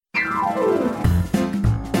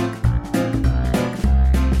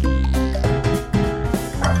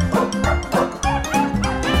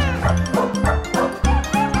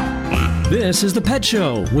This is The Pet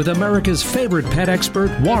Show with America's favorite pet expert,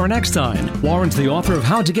 Warren Eckstein. Warren's the author of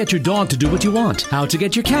How to Get Your Dog to Do What You Want, How to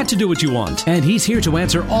Get Your Cat to Do What You Want, and he's here to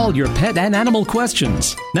answer all your pet and animal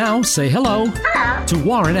questions. Now, say hello to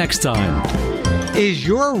Warren Eckstein. Is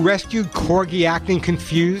your rescued corgi acting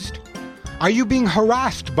confused? Are you being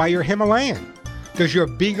harassed by your Himalayan? Does your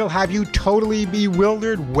beagle have you totally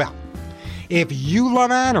bewildered? Well, if you love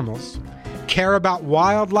animals, care about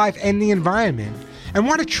wildlife and the environment, and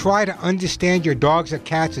want to try to understand your dogs or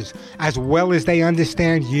cats as well as they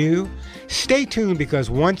understand you, stay tuned because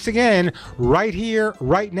once again, right here,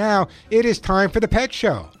 right now, it is time for The Pet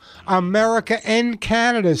Show. America and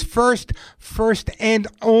Canada's first and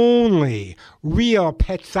only real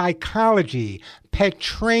pet psychology, pet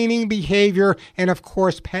training behavior, and of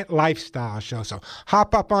course, pet lifestyle show. So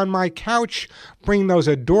hop up on my couch, bring those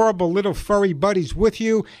adorable little furry buddies with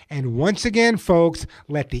you, and once again, folks,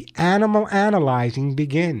 let the animal analyzing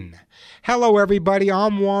begin. Hello, everybody.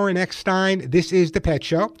 I'm Warren Eckstein. This is The Pet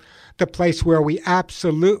Show, the place where we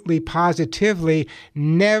absolutely, positively,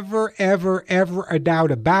 never, ever, ever a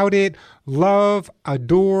doubt about it, love,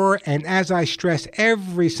 adore, and as I stress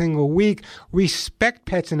every single week, respect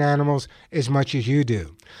pets and animals as much as you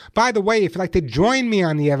do. By the way, if you'd like to join me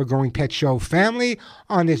on the Ever-Growing Pet Show family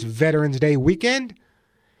on this Veterans Day weekend,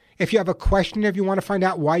 if you have a question, if you want to find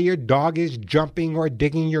out why your dog is jumping or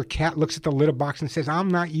digging, your cat looks at the litter box and says, I'm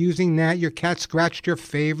not using that, your cat scratched your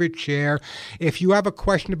favorite chair. If you have a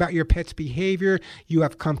question about your pet's behavior, you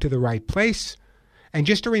have come to the right place. And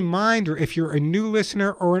just a reminder, if you're a new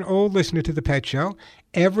listener or an old listener to The Pet Show,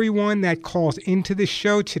 everyone that calls into the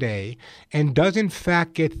show today and does in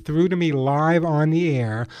fact get through to me live on the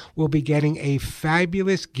air will be getting a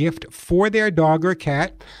fabulous gift for their dog or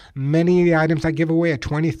cat. Many of the items I give away are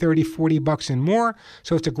 $20, $30, $40 and more.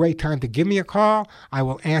 So it's a great time to give me a call. I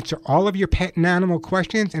will answer all of your pet and animal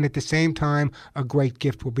questions. And at the same time, a great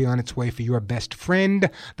gift will be on its way for your best friend.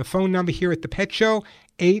 The phone number here at The Pet Show,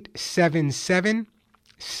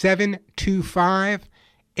 877-725-8255.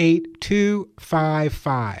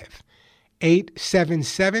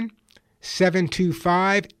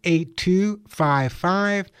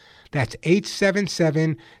 877-725-8255. That's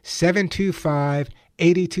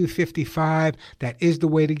 877-725-8255. That is the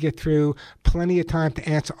way to get through. Plenty of time to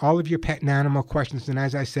answer all of your pet and animal questions. And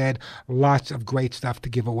as I said, lots of great stuff to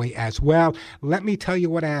give away as well. Let me tell you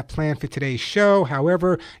what I have planned for today's show.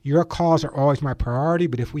 However, your calls are always my priority.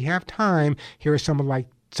 But if we have time, here are some of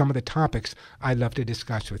the topics I'd love to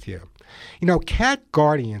discuss with you. You know, cat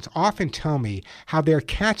guardians often tell me how their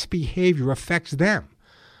cat's behavior affects them.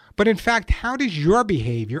 But in fact, how does your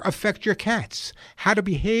behavior affect your cats? How to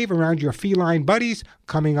behave around your feline buddies,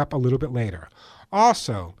 coming up a little bit later.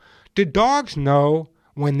 Also, do dogs know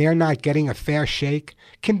when they're not getting a fair shake?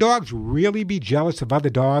 Can dogs really be jealous of other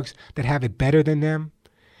dogs that have it better than them?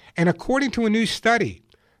 And according to a new study,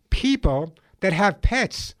 people that have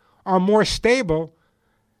pets are more stable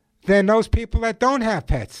than those people that don't have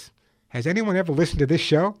pets. Has anyone ever listened to this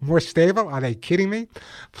show? More stable? Are they kidding me?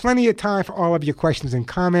 Plenty of time for all of your questions and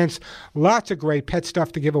comments. Lots of great pet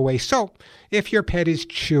stuff to give away. So if your pet is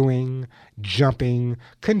chewing, jumping,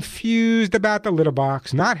 confused about the litter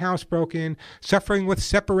box, not housebroken, suffering with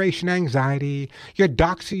separation anxiety, your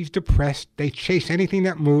dachshund's depressed, they chase anything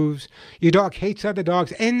that moves, your dog hates other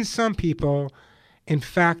dogs, and some people, in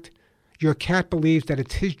fact, your cat believes that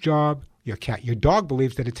it's his job, your dog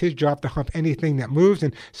believes that it's his job to hump anything that moves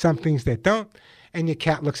and some things that don't, and your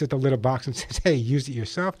cat looks at the litter box and says, hey, use it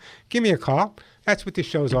yourself. Give me a call. That's what this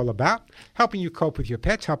show is all about, helping you cope with your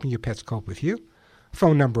pets, helping your pets cope with you.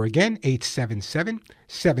 Phone number again,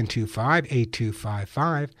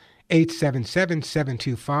 877-725-8255,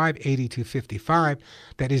 877-725-8255.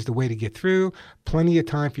 That is the way to get through. Plenty of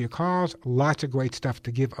time for your calls, lots of great stuff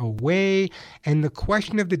to give away. And the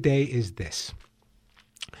question of the day is this.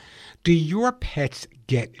 Do your pets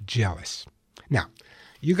get jealous? Now,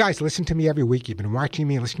 you guys listen to me every week. You've been watching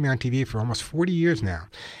me and listening to me on TV for almost 40 years now.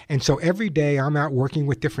 And so every day I'm out working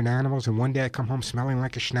with different animals. And one day I come home smelling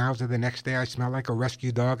like a schnauzer. The next day I smell like a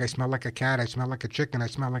rescue dog. I smell like a cat. I smell like a chicken. I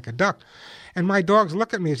smell like a duck. And my dogs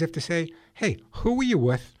look at me as if to say, hey, who were you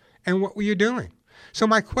with and what were you doing? So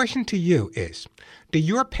my question to you is, do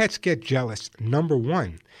your pets get jealous? Number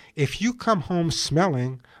one, if you come home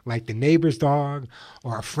smelling like the neighbor's dog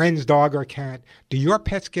or a friend's dog or cat, do your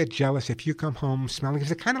pets get jealous if you come home smelling? Is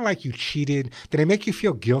it kind of like you cheated? Do they make you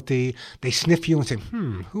feel guilty? They sniff you and say,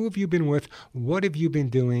 who have you been with? What have you been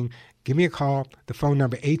doing? Give me a call. The phone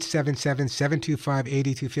number,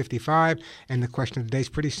 877-725-8255. And the question of the day is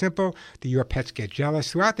pretty simple. Do your pets get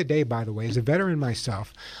jealous? Throughout the day, by the way, as a veteran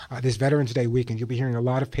myself, this Veterans Day weekend, you'll be hearing a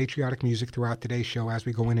lot of patriotic music throughout today's show. Show as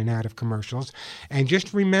we go in and out of commercials. And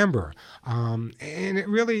just remember, and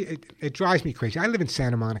it drives me crazy. I live in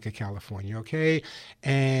Santa Monica, California, okay?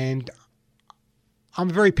 And I'm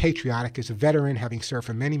very patriotic as a veteran, having served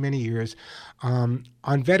for many, many years. On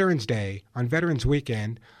Veterans Day, on Veterans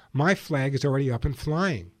Weekend, my flag is already up and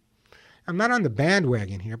flying. I'm not on the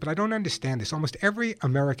bandwagon here, but I don't understand this. Almost every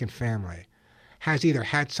American family has either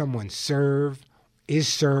had someone serve, is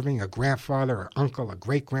serving, a grandfather, or uncle, a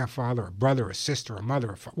great-grandfather, a brother, a sister, a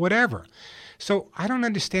mother, whatever. So I don't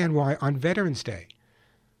understand why on Veterans Day,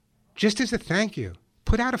 just as a thank you,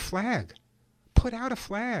 put out a flag. Put out a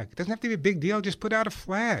flag. It doesn't have to be a big deal. Just put out a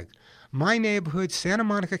flag. My neighborhood, Santa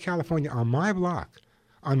Monica, California, on my block,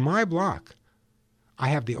 I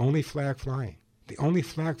have the only flag flying. The only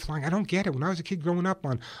flag flying. I don't get it. When I was a kid growing up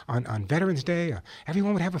on Veterans Day,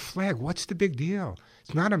 everyone would have a flag. What's the big deal?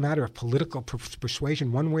 It's not a matter of political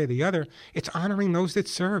persuasion one way or the other. It's honoring those that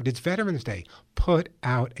served. It's Veterans Day. Put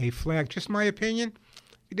out a flag. Just my opinion.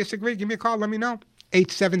 If you disagree, give me a call. Let me know.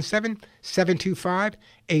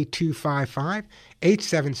 877-725-8255,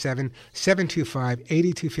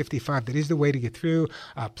 877-725-8255. That is the way to get through.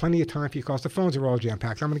 Plenty of time for your calls. The phones are all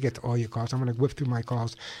jam-packed. I'm going to get to all your calls. I'm going to whip through my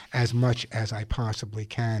calls as much as I possibly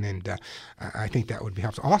can, and I think that would be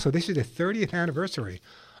helpful. Also, this is the 30th anniversary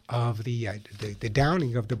of the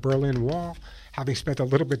downing of the Berlin Wall, having spent a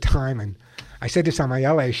little bit of time, and I said this on my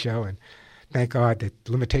LA show, and thank God that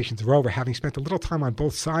limitations are over. Having spent a little time on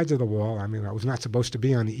both sides of the wall, I mean, I was not supposed to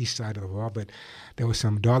be on the east side of the wall, but there was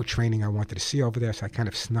some dog training I wanted to see over there, so I kind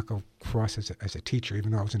of snuck across as a teacher,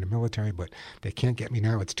 even though I was in the military, but they can't get me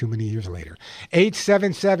now. It's too many years later.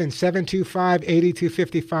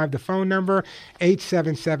 877-725-8255, the phone number,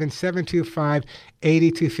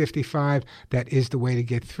 877-725-8255. That is the way to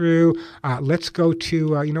get through. Let's go to,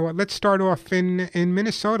 let's start off in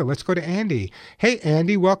Minnesota. Let's go to Andy. Hey,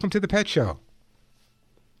 Andy, welcome to The Pet Show.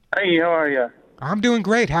 Hey, how are you? I'm doing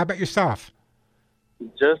great. How about yourself?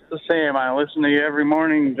 Just the same. I listen to you every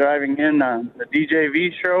morning driving in on the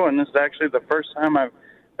DJV show, and this is actually the first time I've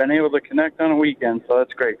been able to connect on a weekend, so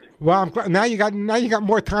that's great. Well, I'm glad. Now you got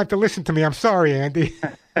more time to listen to me. I'm sorry, Andy.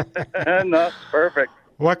 No, perfect.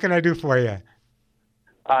 What can I do for you?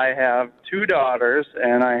 I have two daughters,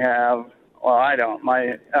 and I don't.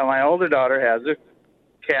 My older daughter has a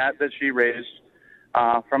cat that she raised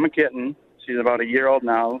from a kitten. She's about a year old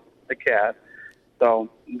now, the cat. So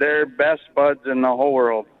they're best buds in the whole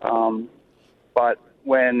world. But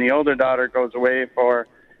when the older daughter goes away for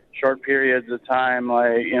short periods of time,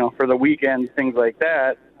 like, for the weekend, things like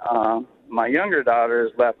that, my younger daughter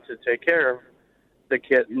is left to take care of the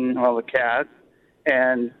the cat,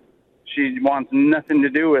 and she wants nothing to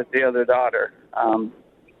do with the other daughter.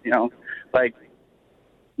 Like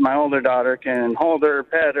my older daughter can hold her,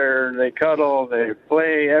 pet her, they cuddle, they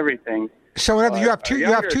play, everything. So you have two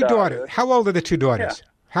daughters. How old are the two daughters? Yeah.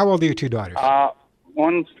 How old are your two daughters?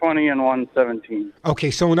 One's 20 and one's 17.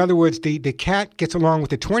 Okay, so in other words, the cat gets along with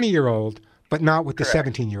the 20-year-old, but not with Correct. The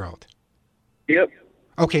 17-year-old. Yep.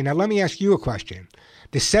 Okay, now let me ask you a question.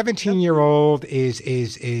 The 17-year-old, is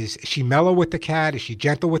she mellow with the cat? Is she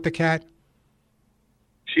gentle with the cat?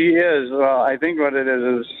 She is. Well, I think what it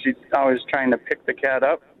is she's always trying to pick the cat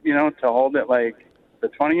up, to hold it like the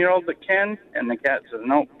 20-year-old that can, and the cat says,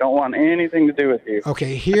 nope, don't want anything to do with you.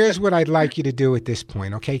 Okay, here's what I'd like you to do at this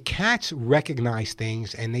point, okay? Cats recognize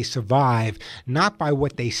things, and they survive not by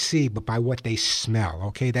what they see, but by what they smell,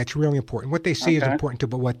 okay? That's really important. What they see is important too,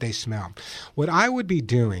 but what they smell. What I would be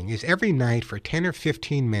doing is every night for 10 or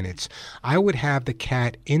 15 minutes, I would have the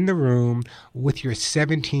cat in the room with your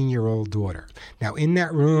 17-year-old daughter. Now, in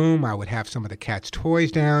that room, I would have some of the cat's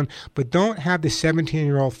toys down, but don't have the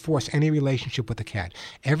 17-year-old force any relationship with the cat.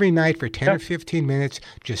 Every night for 10 or 15 minutes,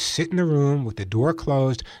 just sit in the room with the door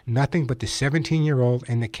closed, nothing but the 17-year-old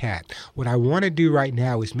and the cat. What I want to do right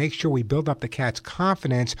now is make sure we build up the cat's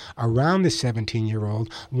confidence around the 17-year-old.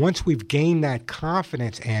 Once we've gained that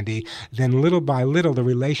confidence, Andy, then little by little, the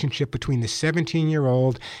relationship between the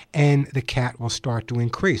 17-year-old and the cat will start to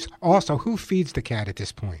increase. Also, who feeds the cat at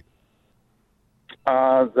this point?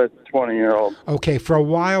 The 20-year-old. Okay, for a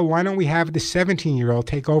while, why don't we have the 17-year-old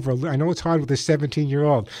take over? I know it's hard with the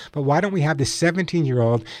 17-year-old, but why don't we have the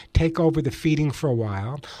 17-year-old take over the feeding for a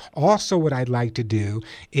while? Also, what I'd like to do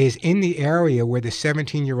is in the area where the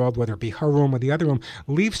 17-year-old, whether it be her room or the other room,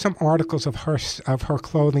 leave some articles of her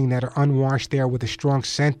clothing that are unwashed there with a strong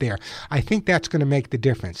scent there. I think that's going to make the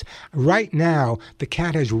difference. Right now, the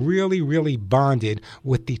cat has really, really bonded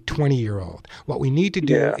with the 20-year-old. What we need to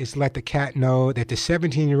do is let the cat know that the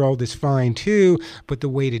 17-year-old is fine too, but the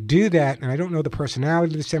way to do that, and I don't know the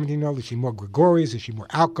personality of the 17-year-old, is she more gregarious, is she more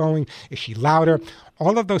outgoing, is she louder?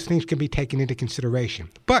 All of those things can be taken into consideration.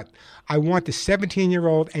 But I want the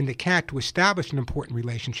 17-year-old and the cat to establish an important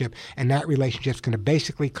relationship, and that relationship is going to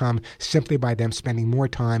basically come simply by them spending more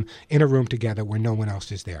time in a room together where no one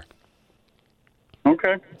else is there.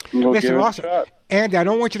 Okay. We'll Listen, give it a also, shot. Andy, I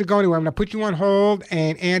don't want you to go anywhere. I'm going to put you on hold,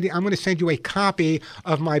 and Andy, I'm going to send you a copy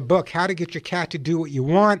of my book, How to Get Your Cat to Do What You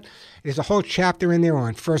Want. There's a whole chapter in there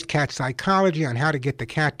on first cat psychology, on how to get the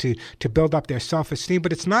cat to build up their self-esteem.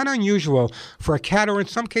 But it's not unusual for a cat, or in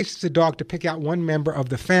some cases a dog, to pick out one member of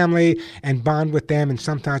the family and bond with them. And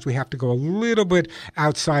sometimes we have to go a little bit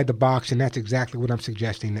outside the box, and that's exactly what I'm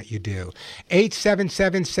suggesting that you do.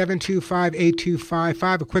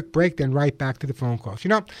 877-725-8255. A quick break, then right back to the phone calls. You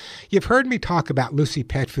know, you've heard me talk about Lucy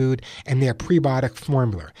Pet Food and their prebiotic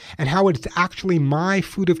formula, and how it's actually my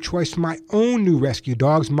food of choice for my own new rescue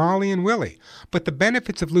dogs, Molly and Willie. But the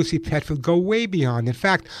benefits of Lucy Pet Food go way beyond. In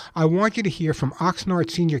fact, I want you to hear from Oxnard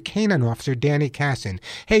Senior Canine Officer Danny Casson.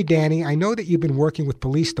 Hey, Danny, I know that you've been working with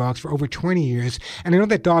police dogs for over 20 years, and I know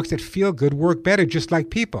that dogs that feel good work better just like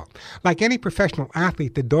people. Like any professional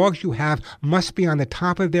athlete, the dogs you have must be on the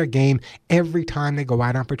top of their game every time they go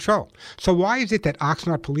out on patrol. So why is it that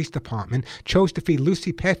Oxnard Police Department chose to feed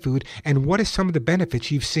Lucy Pet Food, and what are some of the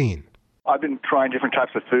benefits you've seen? I've been trying different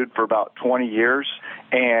types of food for about 20 years,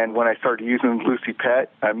 and when I started using Lucy Pet,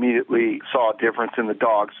 I immediately saw a difference in the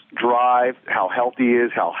dog's drive, how healthy he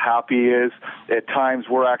is, how happy he is. At times,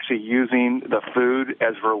 we're actually using the food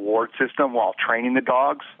as a reward system while training the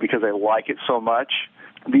dogs because they like it so much.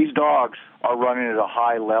 These dogs are running at a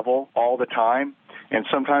high level all the time. And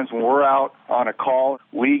sometimes when we're out on a call,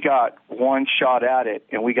 we got one shot at it,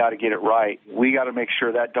 and we got to get it right. We got to make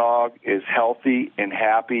sure that dog is healthy and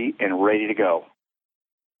happy and ready to go.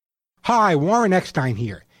 Hi, Warren Eckstein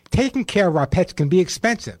here. Taking care of our pets can be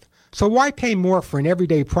expensive. So why pay more for an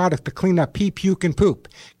everyday product to clean up pee, puke, and poop?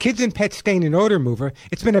 Kids and Pets Stain and Odor Remover,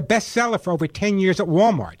 it's been a bestseller for over 10 years at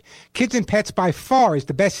Walmart. Kids and Pets by far is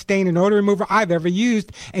the best stain and odor remover I've ever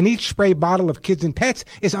used, and each spray bottle of Kids and Pets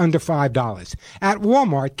is under $5. At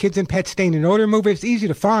Walmart, Kids and Pets Stain and Odor Remover is easy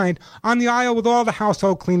to find on the aisle with all the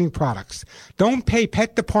household cleaning products. Don't pay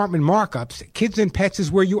pet department markups. Kids and Pets is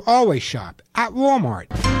where you always shop, at Walmart.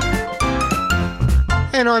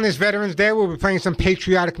 And on this Veterans Day, we'll be playing some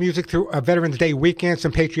patriotic music through a Veterans Day weekend,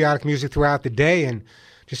 some patriotic music throughout the day. And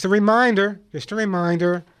just a reminder,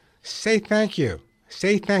 say thank you.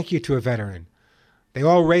 Say thank you to a veteran. They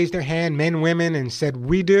all raised their hand, men, women, and said,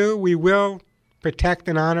 we will protect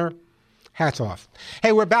and honor. Hats off.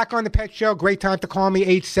 Hey, we're back on the Pet Show. Great time to call me,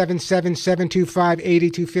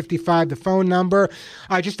 877-725-8255, the phone number.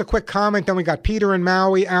 Just a quick comment. Then we got Peter in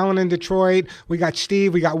Maui, Alan in Detroit. We got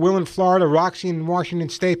Steve. We got Will in Florida, Roxy in Washington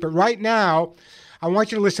State. But right now, I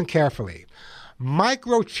want you to listen carefully.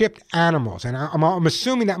 Microchipped animals, and I'm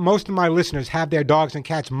assuming that most of my listeners have their dogs and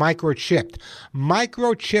cats microchipped.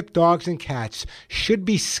 Microchipped dogs and cats should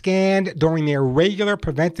be scanned during their regular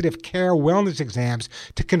preventative care wellness exams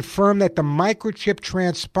to confirm that the microchip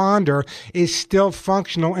transponder is still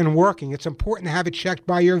functional and working. It's important to have it checked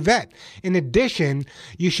by your vet. In addition,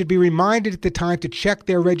 you should be reminded at the time to check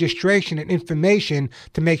their registration and information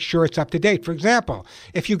to make sure it's up to date. For example,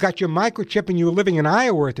 if you got your microchip and you were living in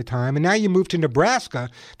Iowa at the time, and now you moved to Nebraska,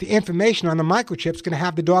 the information on the microchip is going to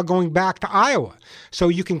have the dog going back to Iowa. So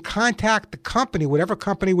you can contact the company, whatever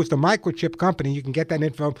company was the microchip company. You can get that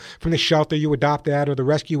info from the shelter you adopted at or the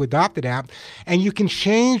rescue you adopted at, and you can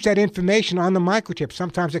change that information on the microchip.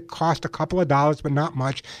 Sometimes it costs a couple of dollars, but not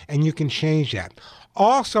much, and you can change that.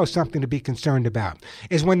 Also, something to be concerned about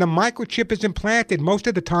is when the microchip is implanted, most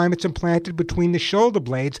of the time it's implanted between the shoulder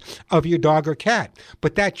blades of your dog or cat.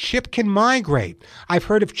 But that chip can migrate. I've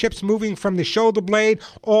heard of chips moving from the shoulder blade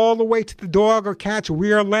all the way to the dog or cat's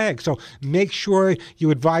rear leg. So make sure you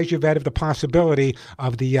advise your vet of the possibility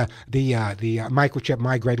of the microchip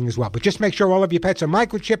migrating as well. But just make sure all of your pets are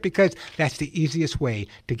microchipped, because that's the easiest way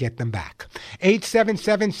to get them back.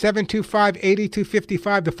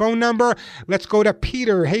 877-725-8255, the phone number. Let's go to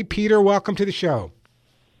Peter. Hey, Peter, welcome to the show.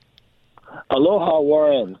 Aloha,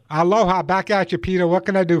 Warren. Aloha. Back at you, Peter. What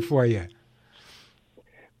can I do for you?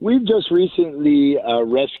 We've just recently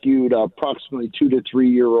rescued approximately 2 to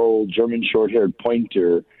 3 year old German short-haired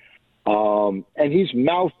pointer, and he's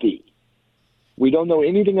mouthy. We don't know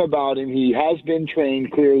anything about him. He has been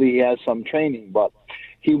trained. Clearly, he has some training, but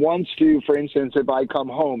he wants to, for instance, if I come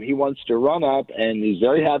home, he wants to run up, and he's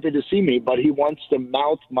very happy to see me, but he wants to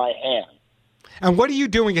mouth my hand. And what are you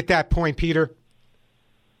doing at that point, Peter?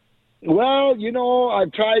 Well,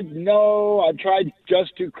 I've tried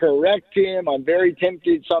just to correct him. I'm very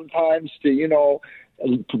tempted sometimes to,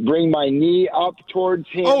 bring my knee up towards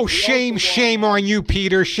him. Oh, shame on you,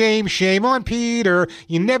 Peter. Shame on Peter.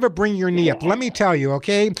 You never bring your knee up. Let me tell you,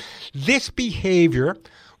 okay? This behavior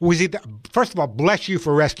was either, first of all, bless you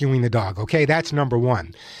for rescuing the dog, okay? That's number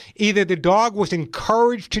one. Either the dog was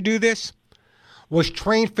encouraged to do this, was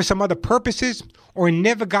trained for some other purposes, or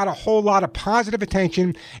never got a whole lot of positive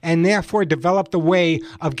attention and therefore developed a way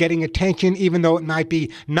of getting attention, even though it might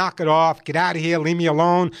be knock it off, get out of here, leave me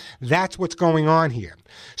alone. That's what's going on here.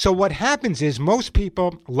 So what happens is most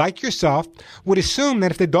people, like yourself, would assume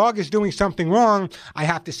that if the dog is doing something wrong, I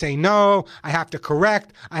have to say no, I have to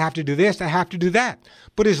correct, I have to do this, I have to do that.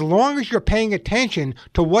 But as long as you're paying attention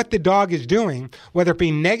to what the dog is doing, whether it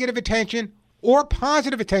be negative attention or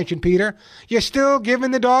positive attention, Peter, you're still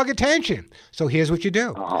giving the dog attention. So here's what you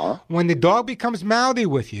do. When the dog becomes mouthy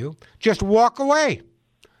with you, just walk away.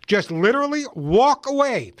 Just literally walk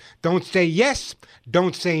away. Don't say yes.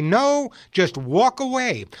 Don't say no. Just walk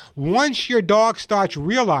away. Once your dog starts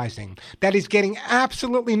realizing that he's getting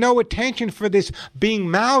absolutely no attention for this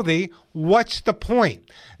being mouthy, what's the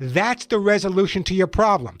point? That's the resolution to your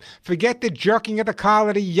problem. Forget the jerking of the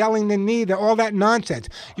collar, the yelling, the knee, all that nonsense.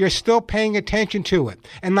 You're still paying attention to it.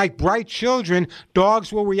 And like bright children,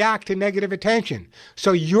 dogs will react to negative attention.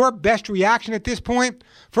 So your best reaction at this point,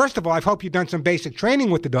 first of all, I hope you've done some basic training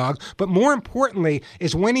with the dog, but more importantly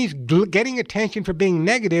is when he's getting attention for being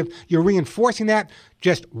negative, you're reinforcing that.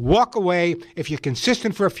 Just walk away. If you're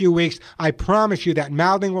consistent for a few weeks, I promise you that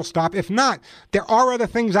mouthing will stop. If not, there are other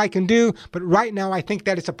things I can do, but right now I think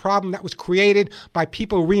that it's a problem that was created by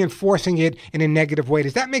people reinforcing it in a negative way.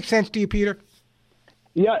 Does that make sense to you, Peter?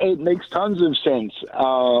 Yeah, it makes tons of sense.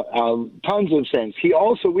 Tons of sense.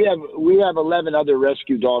 We have 11 other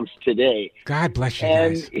rescue dogs today. God bless you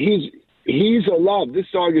and guys. He's a love. This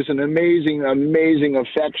dog is an amazing,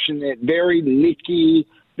 affectionate, very licky,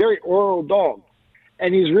 very oral dog.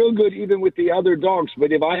 And he's real good even with the other dogs.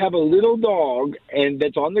 But if I have a little dog and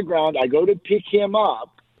that's on the ground, I go to pick him up,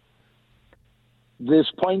 this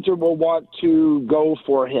pointer will want to go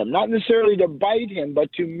for him. Not necessarily to bite him,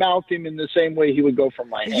 but to mouth him in the same way he would go for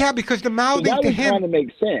my hand. Yeah, because the mouthing to him kind of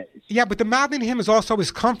makes sense. Yeah, but the mouthing to him is also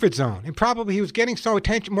his comfort zone. And probably he was getting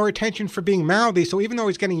more attention for being mouthy. So even though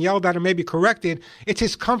he's getting yelled at or maybe corrected, it's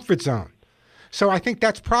his comfort zone. So I think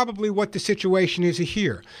that's probably what the situation is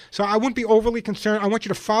here. So I wouldn't be overly concerned. I want you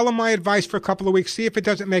to follow my advice for a couple of weeks, see if it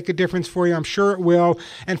doesn't make a difference for you. I'm sure it will.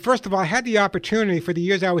 And first of all, I had the opportunity for the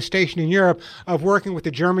years I was stationed in Europe of working with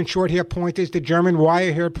the German short-haired pointers, the German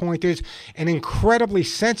wire-haired pointers, an incredibly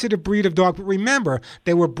sensitive breed of dog. But remember,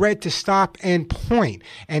 they were bred to stop and point.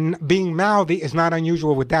 And being mouthy is not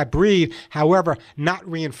unusual with that breed. However, not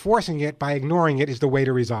reinforcing it by ignoring it is the way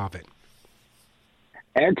to resolve it.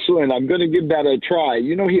 Excellent. I'm going to give that a try.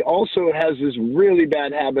 He also has this really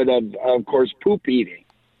bad habit of course, poop eating.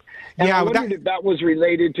 And I wondered if that was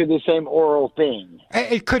related to the same oral thing.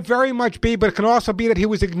 It could very much be, but it can also be that he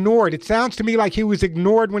was ignored. It sounds to me like he was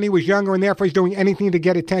ignored when he was younger, and therefore he's doing anything to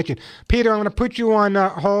get attention. Peter, I'm going to put you on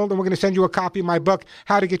hold, and we're going to send you a copy of my book,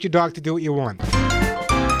 How to Get Your Dog to Do What You Want.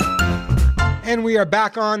 And we are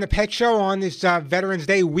back on The Pet Show on this Veterans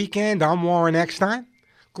Day weekend. I'm Warren Eckstein.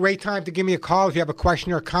 Great time to give me a call if you have a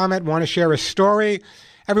question or a comment, want to share a story.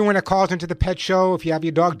 Everyone that calls into The Pet Show, if you have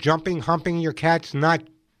your dog jumping, humping, your cat's not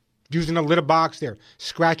using a litter box, they're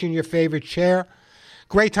scratching your favorite chair.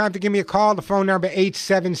 Great time to give me a call. The phone number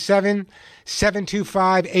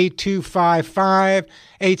 877-725-8255,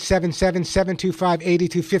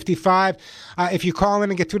 877-725-8255. If you call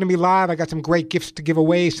in and get through to me live, I got some great gifts to give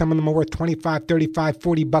away. Some of them are worth $25, $35,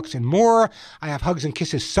 $40 and more. I have Hugs and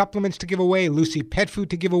Kisses supplements to give away, Lucy pet food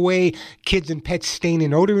to give away, Kids and Pets stain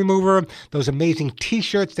and odor remover, those amazing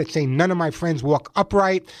T-shirts that say none of my friends walk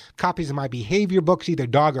upright, copies of my behavior books, either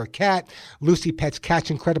dog or cat, Lucy Pet's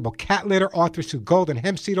Cat's Incredible Cat Litter, Arthur Sue Gold and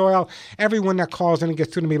hemp seed oil. Everyone that calls in and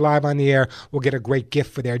gets through to me live on the air will get a great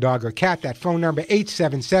gift for their dog or cat. That phone number,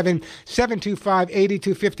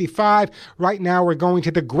 877-725-8255. Right now, we're going to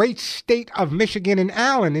the great state of Michigan and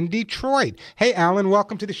Alan in Detroit. Hey, Alan,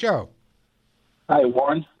 welcome to the show. Hi,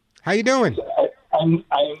 Warren. How you doing? I'm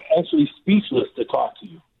actually speechless to talk to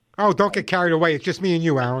you. Oh, don't get carried away. It's just me and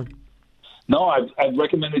you, Alan. No, I've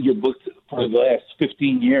recommended your book for the last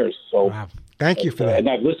 15 years. So wow. Thank you for that. And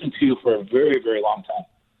I've listened to you for a very, very long time.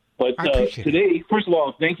 But today, first of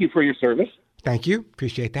all, thank you for your service. Thank you.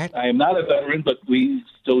 Appreciate that. I am not a veteran, but we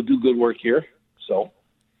still do good work here. So,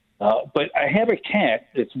 but I have a cat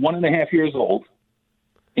that's 1.5 years old,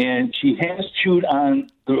 and she has chewed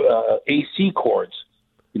on the AC cords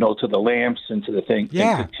to the lamps and to the thing,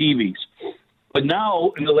 Yeah. and to TVs. But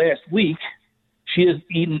now, in the last week, she has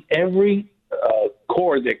eaten every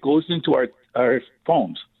cord that goes into our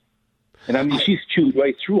phones. And I mean, she's chewed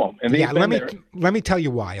right through them. And let me tell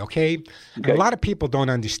you why, okay? And a lot of people don't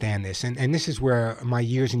understand this, and this is where my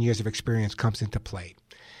years and years of experience comes into play.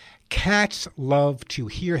 Cats love to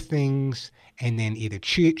hear things and then either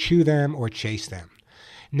chew them or chase them.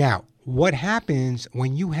 Now, what happens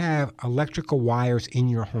when you have electrical wires in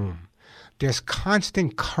your home? There's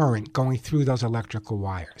constant current going through those electrical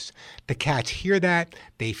wires. The cats hear that,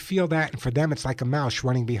 they feel that, and for them it's like a mouse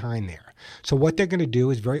running behind there. So what they're going to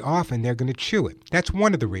do is very often they're going to chew it. That's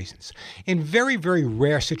one of the reasons. In very, very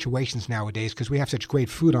rare situations nowadays, because we have such great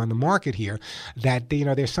food on the market here, that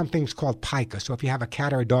there's some things called pica. So if you have a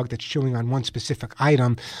cat or a dog that's chewing on one specific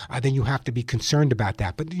item, then you have to be concerned about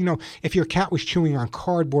that. But if your cat was chewing on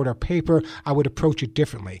cardboard or paper, I would approach it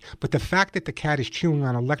differently. But the fact that the cat is chewing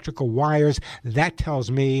on electrical wires, that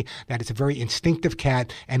tells me that it's a very instinctive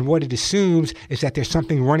cat, and what it assumes is that there's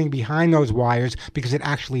something running behind those wires because it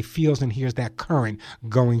actually feels and hears that current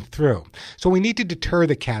going through. So we need to deter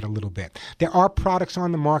the cat a little bit. There are products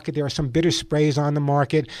on the market. There are some bitter sprays on the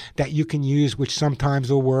market that you can use, which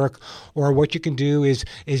sometimes will work. Or what you can do is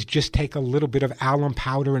just take a little bit of alum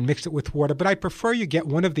powder and mix it with water. But I prefer you get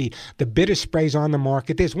one of the bitter sprays on the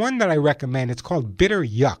market. There's one that I recommend. It's called Bitter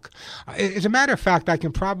Yuck. As a matter of fact, I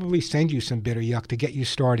can probably send you some Bitter Yuck to get you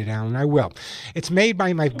started, Alan. I will. It's made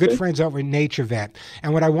by my good friends over at Nature Vet.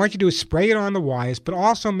 And what I want you to do is spray it on the wires, but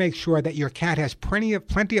also make sure that your cat has plenty of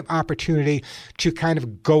opportunity to kind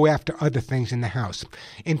of go after other things in the house.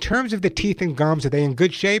 In terms of the teeth and gums, are they in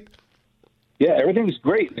good shape? Yeah, everything's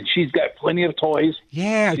great, and she's got plenty of toys.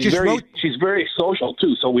 Yeah, she's very social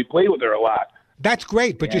too, so we play with her a lot. That's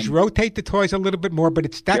great, but just rotate the toys a little bit more.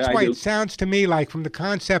 But that's why it sounds to me like, from the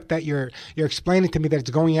concept that you're explaining to me, that it's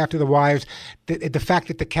going after the wires, the fact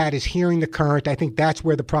that the cat is hearing the current, I think that's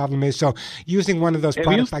where the problem is. So using one of those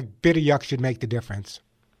products like Bitter Yuck should make the difference.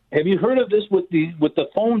 Have you heard of this with the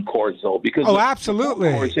phone cords though? Because absolutely.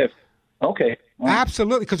 The phone cords okay.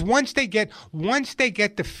 Absolutely, because once they get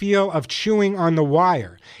the feel of chewing on the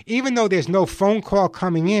wire, even though there's no phone call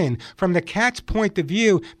coming in, from the cat's point of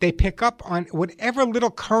view, they pick up on whatever little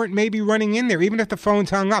current may be running in there. Even if the phone's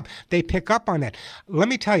hung up, they pick up on that. Let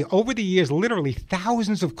me tell you, over the years, literally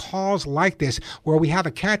thousands of calls like this where we have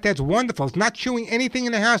a cat that's wonderful. It's not chewing anything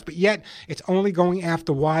in the house, but yet it's only going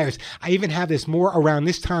after wires. I even have this more around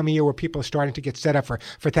this time of year where people are starting to get set up for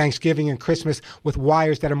Thanksgiving and Christmas with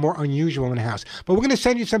wires that are more unusual in the house. But we're going to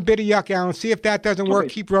send you some Bitter Yuck, Alan. See if that doesn't work.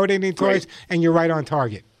 Keep rotating toys, and you're right on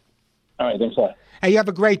target. All right, thanks a lot. Hey, you have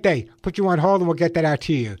a great day. Put you on hold, and we'll get that out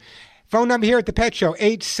to you. Phone number here at The Pet Show,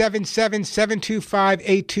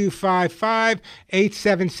 877-725-8255,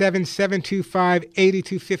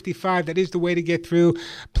 877-725-8255. That is the way to get through.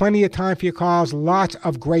 Plenty of time for your calls. Lots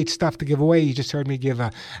of great stuff to give away. You just heard me give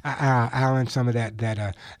Alan some of that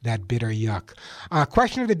Bitter Yuck.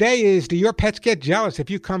 Question of the day is, do your pets get jealous if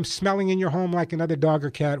you come smelling in your home like another dog or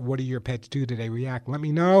cat? What do your pets do? Do they react? Let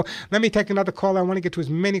me know. Let me take another call. I want to get to as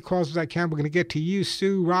many calls as I can. We're going to get to you,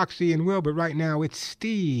 Sue, Roxy, and Will, but right now it's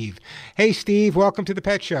Steve. Hey, Steve, welcome to The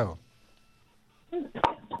Pet Show.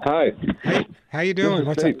 Hi. Hey, how you doing?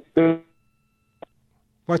 What's up?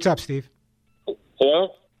 What's up, Steve?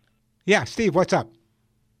 Hello? Yeah, Steve, what's up?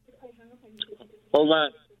 Hold on.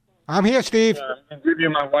 I'm here, Steve. I'm going to give you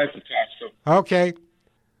my wife a text. Okay.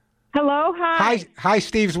 Hello, hi. Hi,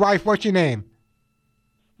 Steve's wife. What's your name?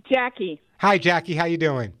 Jackie. Hi, Jackie. How you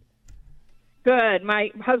doing? Good.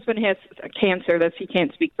 My husband has cancer. He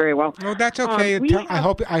can't speak very well. Oh, that's okay. I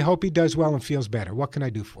hope he does well and feels better. What can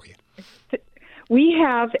I do for you? We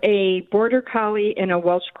have a Border Collie and a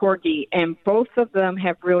Welsh Corgi, and both of them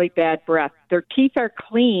have really bad breath. Their teeth are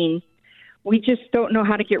clean. We just don't know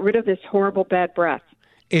how to get rid of this horrible bad breath.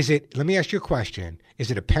 Let me ask you a question.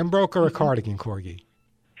 Is it a Pembroke or a Cardigan Corgi?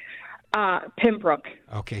 Pembroke.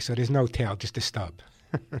 Okay, so there's no tail, just a stub.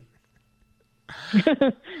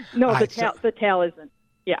 No, the tail isn't.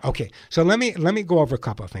 Yeah. Okay, so let me go over a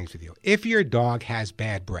couple of things with you. If your dog has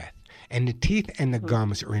bad breath and the teeth and the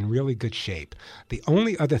gums are in really good shape, the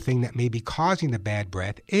only other thing that may be causing the bad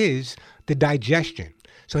breath is the digestion.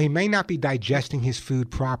 So he may not be digesting his food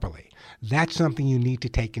properly. That's something you need to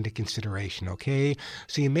take into consideration, okay?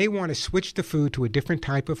 So you may want to switch the food to a different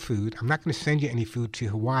type of food. I'm not going to send you any food to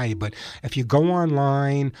Hawaii, but if you go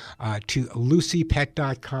online to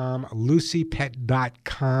LucyPet.com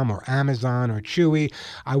or Amazon or Chewy,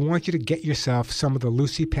 I want you to get yourself some of the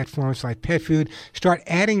Lucy Pet Formulas like pet food. Start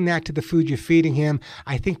adding that to the food you're feeding him.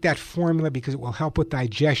 I think that formula, because it will help with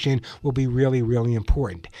digestion, will be really, really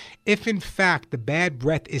important. If, in fact, the bad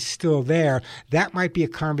breath is still there, that might be a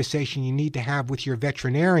conversation you need to have with your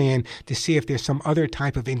veterinarian to see if there's some other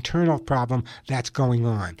type of internal problem that's going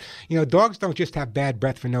on. You know, dogs don't just have bad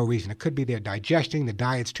breath for no reason. It could be their digesting, the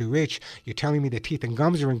diet's too rich. You're telling me their teeth and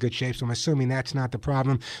gums are in good shape, so I'm assuming that's not the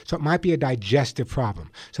problem. So it might be a digestive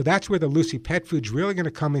problem. So that's where the Lucy Pet Food's really going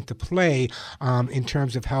to come into play in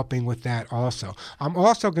terms of helping with that also. I'm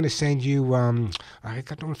also going to send you, I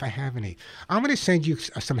don't know if I have any. I'm going to send you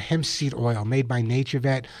some hemp seed oil made by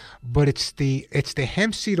NatureVet, but it's the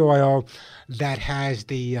hemp seed oil that has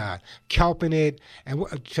the kelp in it. And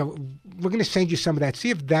so we're going to send you some of that. See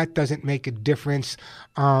if that doesn't make a difference.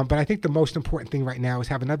 But I think the most important thing right now is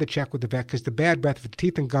have another check with the vet, because the bad breath, if the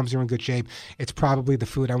teeth and gums are in good shape, it's probably the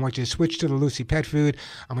food. I want you to switch to the Lucy Pet Food.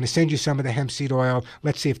 I'm going to send you some of the hemp seed oil.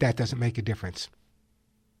 Let's see if that doesn't make a difference.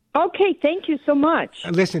 Okay, thank you so much.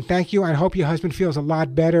 Listen, thank you. I hope your husband feels a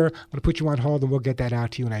lot better. I'm going to put you on hold, and we'll get that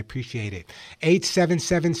out to you, and I appreciate it.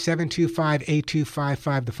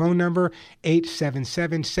 877-725-8255, the phone number,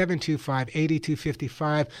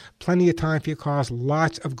 877-725-8255. Plenty of time for your calls.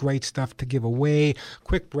 Lots of great stuff to give away.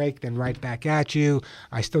 Quick break, then right back at you.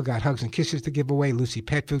 I still got hugs and kisses to give away. Lucy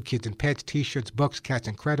Pet Food, Kids and Pets, T-shirts, books, Cats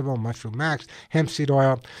Incredible, Mushroom Max, hemp seed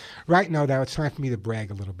oil. Right now, though, it's time for me to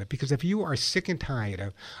brag a little bit, because if you are sick and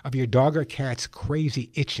tired of your dog or cat's crazy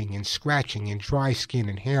itching and scratching and dry skin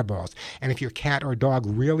and hairballs, and if your cat or dog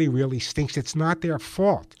really, really stinks, it's not their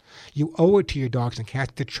fault. You owe it to your dogs and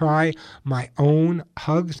cats to try my own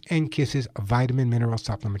Hugs and Kisses vitamin mineral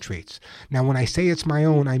supplement treats. Now, when I say it's my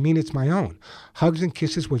own, I mean it's my own. Hugs and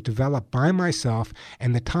Kisses was developed by myself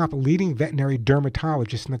and the top leading veterinary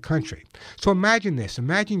dermatologists in the country. So imagine this.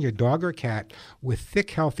 Imagine your dog or cat with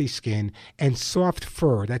thick, healthy skin and soft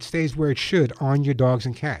fur that stays where it should on your dogs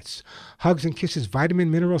and cats. Hugs and Kisses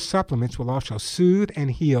vitamin mineral supplements will also soothe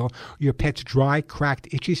and heal your pet's dry, cracked,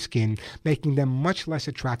 itchy skin, making them much less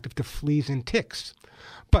attractive to fleas and ticks.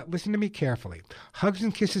 But listen to me carefully. Hugs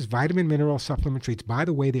and Kisses vitamin mineral supplement treats, by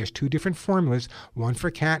the way, there's two different formulas, one for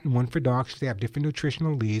cat and one for dog, so they have different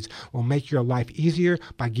nutritional needs, will make your life easier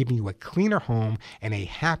by giving you a cleaner home and a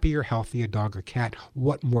happier, healthier dog or cat.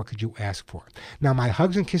 What more could you ask for? Now, my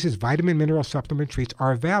Hugs and Kisses vitamin mineral supplement treats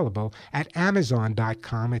are available at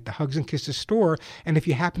Amazon.com at the Hugs and Kisses store, and if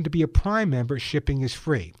you happen to be a Prime member, shipping is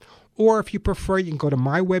free. Or if you prefer, you can go to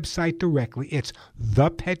my website directly. It's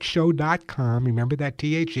ThePetShow.com. Remember that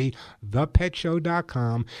THE,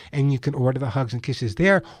 ThePetShow.com. And you can order the Hugs and Kisses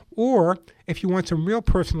there. Or if you want some real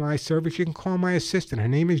personalized service, you can call my assistant. Her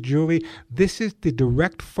name is Julie. This is the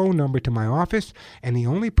direct phone number to my office, and the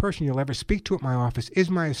only person you'll ever speak to at my office is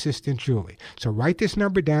my assistant, Julie. So write this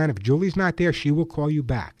number down. If Julie's not there, she will call you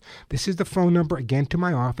back. This is the phone number, again, to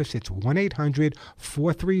my office. It's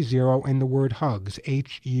 1-800-430 and the word HUGS,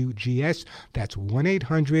 HUGS. That's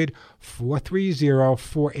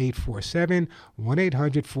 1-800-430-4847,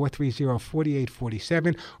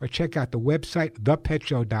 1-800-430-4847, or check out the website,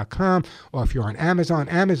 ThePetShow.com. Or if you're on Amazon,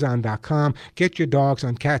 Amazon.com. Get your dogs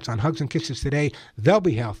on cats on Hugs and Kisses today. They'll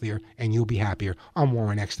be healthier and you'll be happier. I'm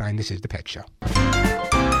Warren Eckstein. This is The Pet Show.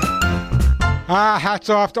 Hats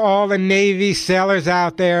off to all the Navy sailors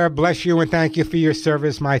out there. Bless you and thank you for your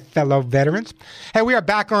service, my fellow veterans. Hey, we are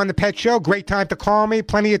back on The Pet Show. Great time to call me.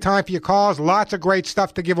 Plenty of time for your calls. Lots of great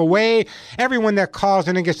stuff to give away. Everyone that calls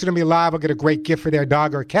in and gets to me live will get a great gift for their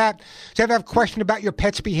dog or cat. So if you have a question about your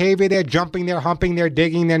pet's behavior, they're jumping, they're humping, they're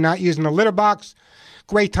digging, they're not using a litter box,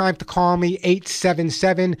 great time to call me,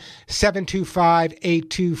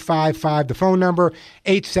 877-725-8255. The phone number,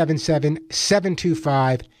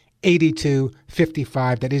 877-725-8255.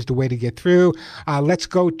 8255. That is the way to get through. Let's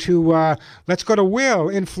go to Will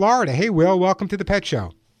in Florida. Hey, Will, welcome to The Pet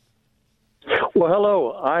Show. Well,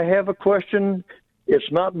 hello. I have a question.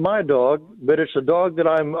 It's not my dog, but it's a dog that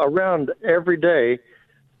I'm around every day.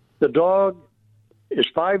 The dog is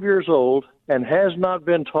 5 years old and has not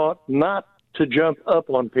been taught not to jump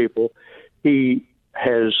up on people. He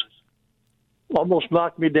has almost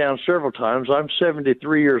knocked me down several times. I'm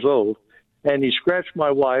 73 years old. And he scratched my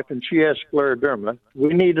wife, and she has scleroderma.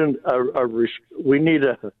 We need a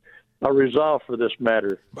resolve for this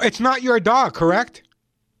matter. It's not your dog, correct?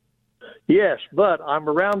 Yes, but I'm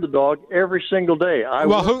around the dog every single day.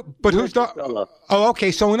 Whose dog? Oh, okay.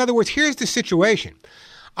 So in other words, here's the situation.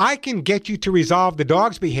 I can get you to resolve the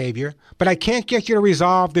dog's behavior, but I can't get you to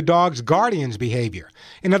resolve the dog's guardian's behavior.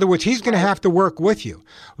 In other words, he's going to have to work with you.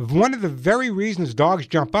 One of the very reasons dogs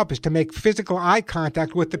jump up is to make physical eye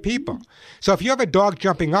contact with the people. So if you have a dog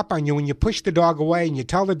jumping up on you and you push the dog away and you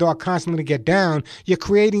tell the dog constantly to get down, you're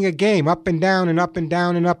creating a game, up and down and up and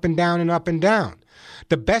down and up and down and up and down.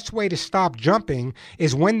 The best way to stop jumping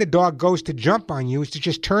is when the dog goes to jump on you is to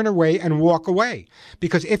just turn away and walk away.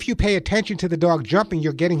 Because if you pay attention to the dog jumping,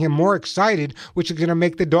 you're getting him more excited, which is going to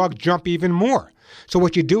make the dog jump even more. So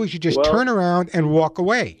what you do is you just turn around and walk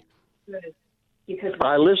away.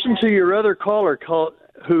 I listened to your other caller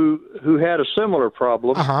who had a similar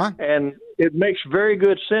problem, and it makes very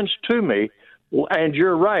good sense to me. And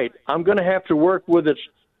you're right. I'm going to have to work with its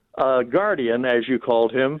guardian, as you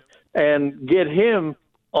called him, and get him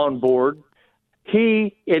on board.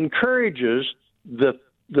 He encourages the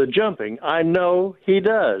jumping. I know he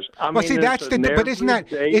does. But isn't that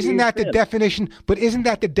the definition? But isn't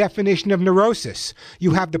that the definition of neurosis?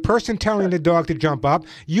 You have the person telling the dog to jump up.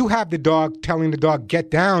 You have the dog telling the dog get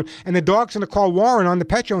down, and the dog's going to call Warren on the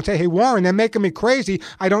pet show and say, "Hey, Warren, they're making me crazy.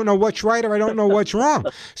 I don't know what's right or I don't know what's wrong."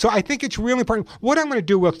 So I think it's really important. What I'm going to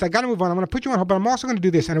do, Wilkes, I got to move on. I'm going to put you on hold, but I'm also going to do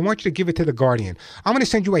this, and I want you to give it to the guardian. I'm going to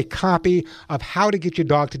send you a copy of how to get your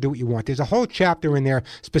dog to do what you want. There's a whole chapter in there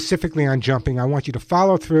specifically on jumping. I want you to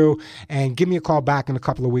follow through and give me a call back in a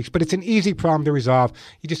couple of weeks. But it's an easy problem to resolve.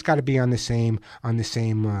 You just got to be on the same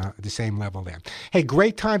level there. Hey,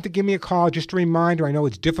 great time to give me a call. Just a reminder, I know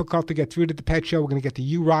it's difficult to get through to the Pet Show. We're going to get to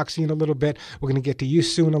you, Roxy, in a little bit. We're going to get to you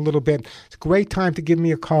soon a little bit. It's a great time to give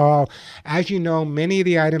me a call. As you know, many of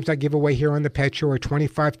the items I give away here on the Pet Show are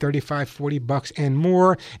 $25, $35, $40 and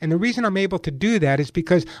more. And the reason I'm able to do that is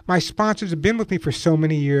because my sponsors have been with me for so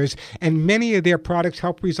many years, and many of their products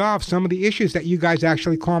help resolve some of the issues that you guys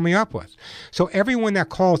actually call me up with. So everyone that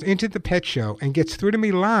calls into the Pet Show and gets through to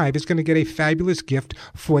me live is going to get a fabulous gift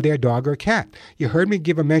for their dog or cat. You heard me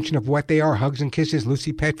give a mention of what they are: Hugs and Kisses,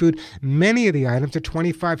 Lucy Pet Food. Many of the items are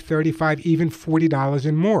 $25, $35, even $40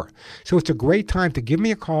 and more. So it's a great time to give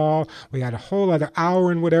me a call. We got a whole other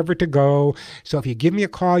hour and whatever to go. So if you give me a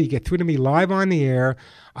call, you get through to me live on the air.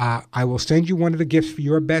 I will send you one of the gifts for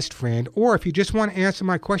your best friend. Or if you just want to answer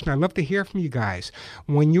my question, I'd love to hear from you guys.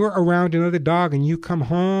 When you're around another dog and you come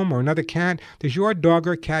home, or another cat, does your dog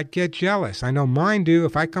or cat get jealous? I know mine do.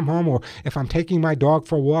 If I come home, or if I'm taking my dog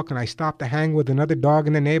for a walk and I stop to hang with another dog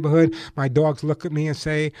in the neighborhood, my dogs look at me and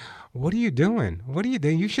say, "What are you doing? What are you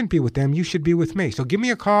doing? You shouldn't be with them. You should be with me." So give me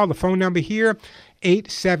a call. The phone number here,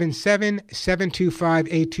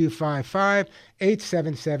 877-725-8255,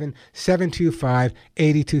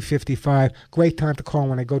 877-725-8255. Great time to call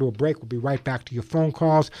when I go to a break. We'll be right back to your phone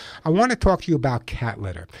calls. I want to talk to you about cat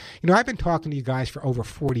litter. You know, I've been talking to you guys for over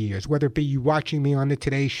 40 years, whether it be you watching me on the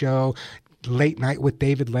Today Show, Late Night with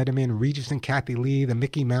David Letterman, Regis and Kathy Lee, the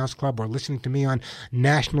Mickey Mouse Club, or listening to me on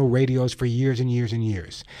national radios for years and years and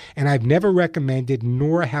years. And I've never recommended,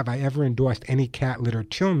 nor have I ever endorsed any cat litter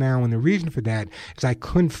till now, and the reason for that is I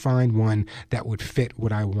couldn't find one that would fit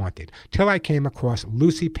what I wanted. Till I came across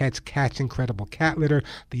Lucy Pet's Cat's Incredible Cat Litter,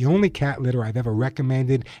 the only cat litter I've ever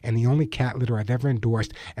recommended and the only cat litter I've ever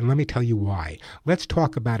endorsed, and let me tell you why. Let's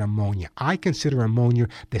talk about ammonia. I consider ammonia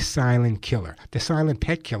the silent killer, the silent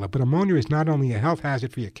pet killer, but ammonia is not only a health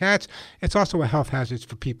hazard for your cats, it's also a health hazard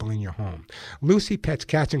for people in your home. Lucy Pet's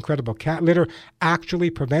Cat's Incredible Cat Litter actually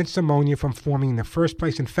prevents ammonia from forming in the first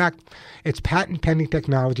place. In fact, its patent-pending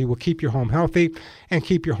technology will keep your home healthy and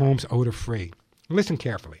keep your homes odor-free. Listen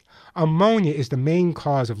carefully. Ammonia is the main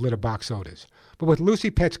cause of litter box odors. But with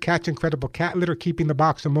Lucy Pet's Cat's Incredible Cat Litter keeping the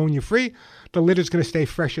box ammonia-free, the litter's going to stay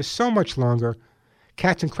fresher so much longer.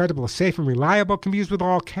 Cat's Incredible is safe and reliable, can be used with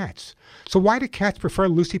all cats. So why do cats prefer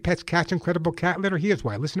Lucy Pet's Cat's Incredible Cat Litter? Here's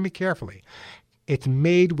why. Listen to me carefully. It's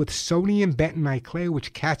made with sodium bentonite clay,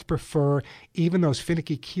 which cats prefer. Even those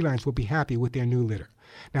finicky felines will be happy with their new litter.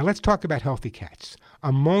 Now let's talk about healthy cats.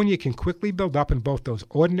 Ammonia can quickly build up in both those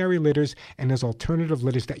ordinary litters and those alternative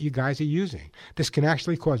litters that you guys are using. This can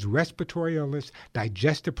actually cause respiratory illness,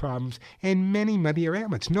 digestive problems, and many, many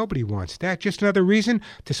ailments. Nobody wants that. Just another reason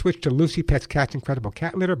to switch to Lucy Pet's Cat's Incredible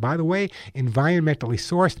Cat Litter. By the way, environmentally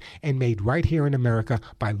sourced and made right here in America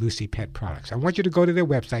by Lucy Pet Products. I want you to go to their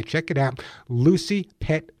website. Check it out,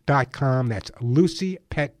 LucyPet.com. That's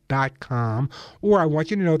LucyPet.com. Or I want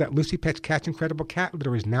you to know that Lucy Pet's Cat's Incredible Cat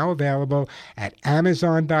Litter is now available at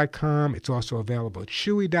Amazon.com. It's also available at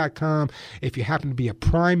Chewy.com. If you happen to be a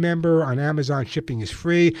Prime member on Amazon, shipping is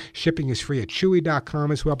free. Shipping is free at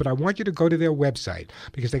Chewy.com as well. But I want you to go to their website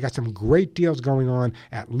because they got some great deals going on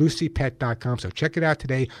at LucyPet.com. So check it out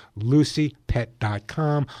today,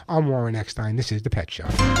 LucyPet.com. I'm Warren Eckstein. This is The Pet Show.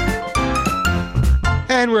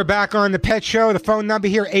 And we're back on The Pet Show. The phone number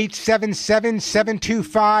here,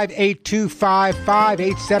 877-725-8255,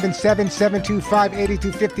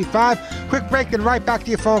 877-725-8255. Quick break, then right back to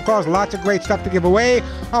your phone calls. Lots of great stuff to give away.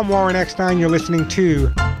 I'm Warren Eckstein. You're listening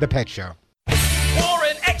to The Pet Show.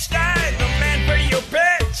 Warren Eckstein, the man for your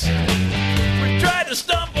pets. We tried to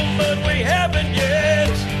stumble, but we held haven't yet.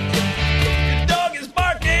 Your dog is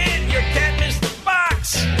barking, your cat missed the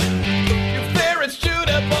box. Your ferret's chewed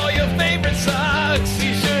up all your favorite socks.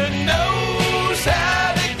 He sure knows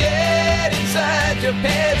how to get inside your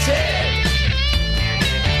pet's head.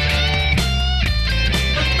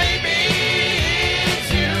 But maybe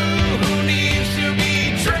it's you who needs to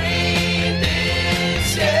be trained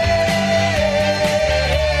instead.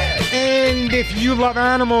 And if you love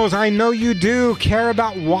animals, I know you do, care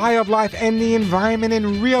about wildlife and the environment,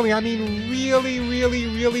 and really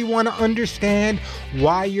want to understand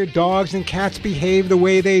why your dogs and cats behave the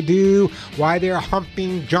way they do, why they're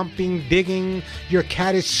humping, jumping, digging, your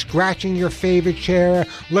cat is scratching your favorite chair,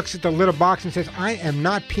 looks at the litter box and says, I am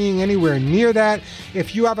not peeing anywhere near that.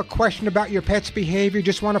 If you have a question about your pet's behavior,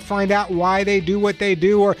 just want to find out why they do what they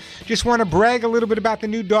do, or just want to brag a little bit about the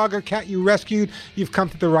new dog or cat you rescued, you've come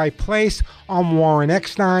to the right place. I'm Warren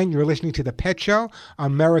Eckstein. You're listening to The Pet Show,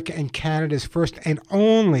 America and Canada's first and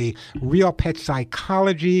only real pet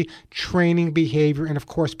psychology, training, behavior, and of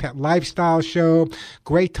course, pet lifestyle show.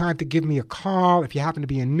 Great time to give me a call. If you happen to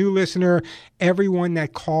be a new listener, everyone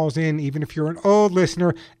that calls in, even if you're an old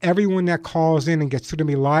listener, everyone that calls in and gets through to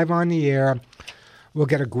me live on the air will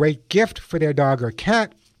get a great gift for their dog or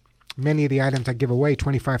cat. Many of the items I give away,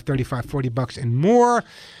 $25, $35, $40 and more.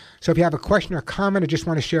 So if you have a question or comment or just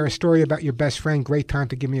want to share a story about your best friend, great time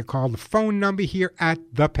to give me a call. The phone number here at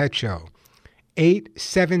The Pet Show,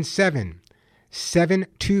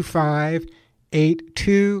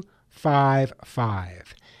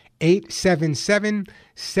 877-725-8255.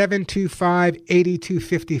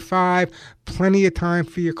 877-725-8255. Plenty of time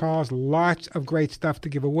for your calls. Lots of great stuff to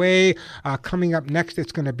give away. Coming up next,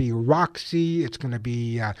 it's going to be Roxy. It's going to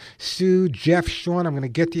be Sue, Jeff, Sean. I'm going to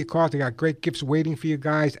get to your calls. I got great gifts waiting for you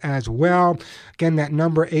guys as well. Again, that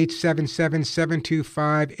number,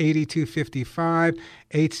 877-725-8255.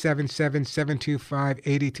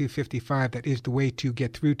 877-725-8255. That is the way to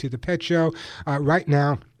get through to The Pet Show. Right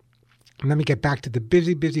now, let me get back to the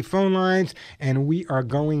busy phone lines, and we are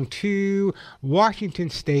going to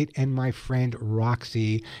Washington State and my friend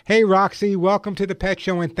Roxy. Hey, Roxy, welcome to The Pet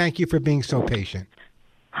Show, and thank you for being so patient.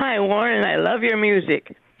 Hi, Warren. I love your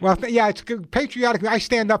music. Well, yeah, it's good. Patriotic. I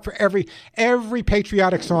stand up for every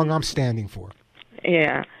patriotic song I'm standing for.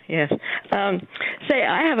 Yeah, yes. Say,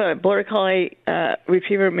 I have a Border Collie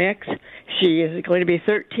Retriever mix. She is going to be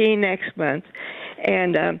 13 next month,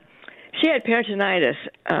 and she had peritonitis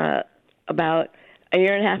about a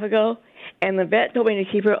year and a half ago, and the vet told me to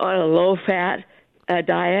keep her on a low-fat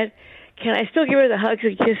diet. Can I still give her the hugs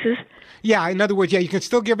and kisses? Yeah, in other words, yeah, you can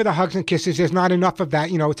still give her the hugs and kisses. There's not enough of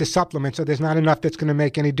that. You know, it's a supplement, so there's not enough that's going to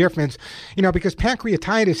make any difference. You know, because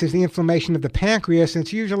pancreatitis is the inflammation of the pancreas, and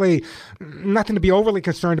it's usually nothing to be overly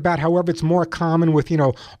concerned about. However, it's more common with,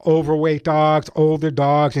 overweight dogs, older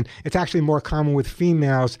dogs, and it's actually more common with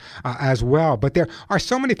females as well. But there are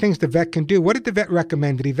so many things the vet can do. What did the vet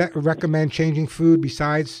recommend? Did he recommend changing food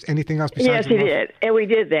besides anything else? Yes, he did, and we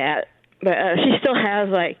did that. But she still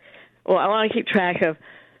has, I want to keep track of.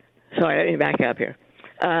 Sorry, let me back up here.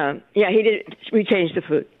 He did. We changed the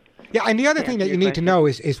food. Yeah, and the other thing that you need to know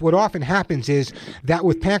is what often happens is that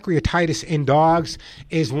with pancreatitis in dogs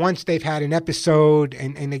is once they've had an episode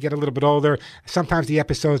and they get a little bit older, sometimes the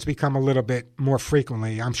episodes become a little bit more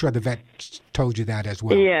frequently. I'm sure the vet told you that as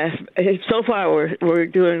well. Yes, so far we're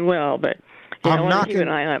doing well, but I want to keep an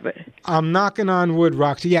eye on it. I'm knocking on wood,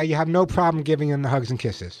 Roxy. Yeah, you have no problem giving them the hugs and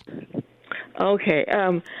kisses. Okay.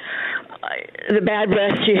 The bad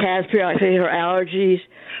breath she has periodically, her allergies,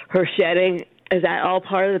 her shedding, is that all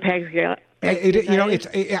part of the pancreatitis?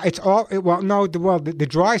 It's all the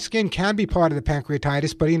dry skin can be part of the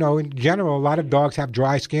pancreatitis, but in general, a lot of dogs have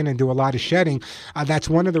dry skin and do a lot of shedding. That's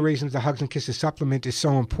one of the reasons the Hugs and Kisses supplement is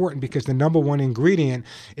so important, because the number one ingredient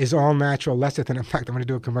is all natural lecithin. In fact, I'm going to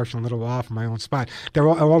do a commercial in a little while for my own spot. They're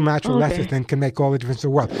all natural lecithin, can make all the difference in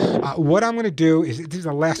the world. What I'm going to do is, this is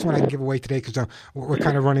the last one I can give away today because we're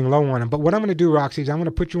kind of running low on them. But what I'm going to do, Roxy, is I'm going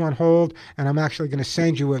to put you on hold, and I'm actually going to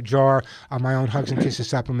send you a jar of my own Hugs and Kisses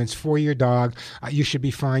supplements for your dog. You should be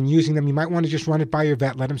fine using them. You might want to just run it by your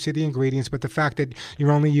vet, let him see the ingredients, but the fact that you're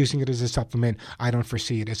only using it as a supplement, I don't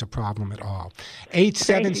foresee it as a problem at all.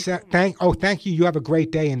 877 thank you. You have a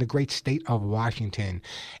great day in the great state of Washington.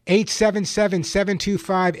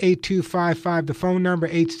 877-725-8255. The phone number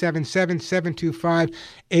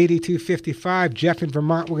 877-725-8255. Jeff in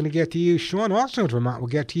Vermont, we're going to get to you. Sean, also in Vermont, will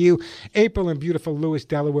get to you. April in beautiful Lewis,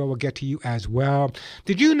 Delaware, will get to you as well.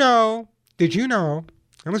 Did you know,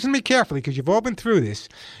 and listen to me carefully because you've all been through this,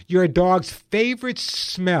 your dog's favorite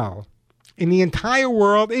smell in the entire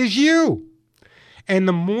world is you. And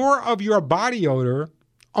the more of your body odor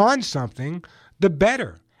on something, the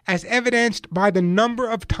better. as evidenced by the number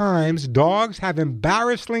of times dogs have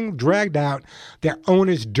embarrassingly dragged out their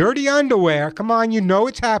owner's dirty underwear. Come on, you know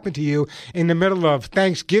it's happened to you in the middle of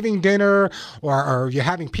Thanksgiving dinner, or you're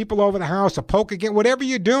having people over the house, a poker game, whatever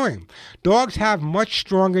you're doing. Dogs have much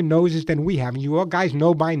stronger noses than we have. And you all guys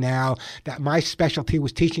know by now that my specialty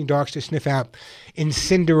was teaching dogs to sniff out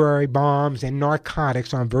incendiary bombs and narcotics,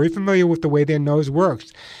 so I'm very familiar with the way their nose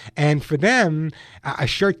works. And for them, a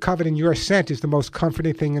shirt covered in your scent is the most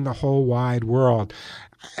comforting thing in the whole wide world.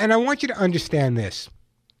 And I want you to understand this.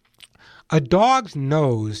 A dog's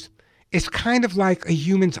nose is kind of like a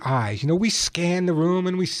human's eyes. You know, we scan the room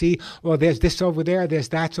and we see, well, there's this over there, there's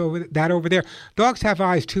that over there. Dogs have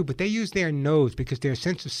eyes too, but they use their nose because their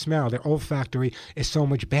sense of smell, their olfactory, is so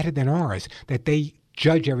much better than ours that they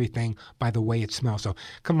judge everything by the way it smells. So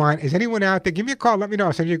come on, is anyone out there? Give me a call. Let me know.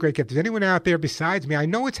 I'll send you a great gift. Is anyone out there besides me? I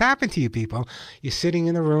know it's happened to you people. You're sitting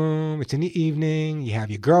in the room. It's in the evening. You have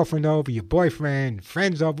your girlfriend over, your boyfriend,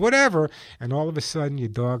 friends over, whatever. And all of a sudden your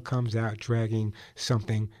dog comes out dragging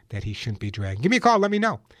something that he shouldn't be dragging. Give me a call. Let me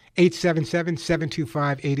know.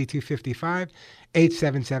 877-725-8255.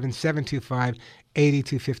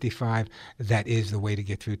 877-725-8255. That is the way to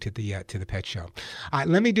get through to the Pet Show. All right,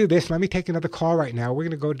 let me do this. Let me take another call right now. We're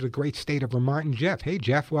going to go to the great state of Vermont and Jeff. Hey,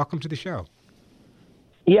 Jeff, welcome to the show.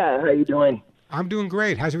 Yeah, how you doing? I'm doing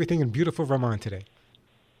great. How's everything in beautiful Vermont today?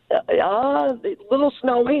 A little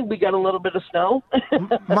snowy. We got a little bit of snow.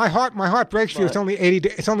 my heart breaks for you. It's only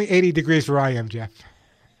 80 degrees where I am, Jeff.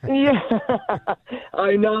 Yeah,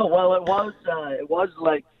 I know. Well, it was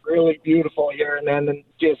like really beautiful here, and then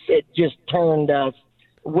it just turned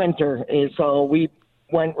winter, and so we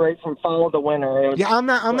went right from fall to winter. I'm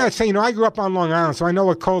not saying, I grew up on Long Island, so I know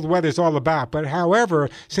what cold weather is all about. But however,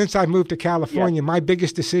 since I moved to California, my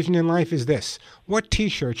biggest decision in life is this: what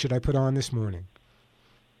T-shirt should I put on this morning?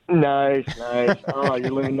 Nice. Oh, you're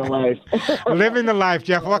living the life. Living the life,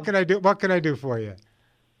 Jeff. What can I do? What can I do for you?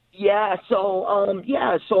 Yeah, so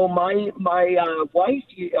my wife,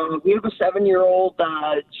 we have a 7-year-old.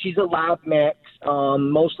 She's a lab mix,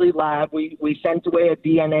 mostly lab. We sent away a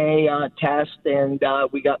DNA test, and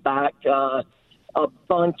we got back a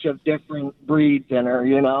bunch of different breeds in her.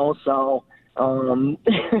 You know, so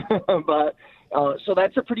but so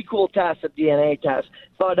that's a pretty cool test, a DNA test.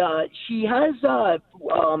 But she has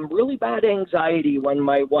really bad anxiety when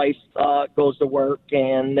my wife goes to work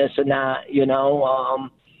and this and that. You know.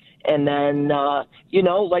 And then, like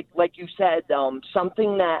you said,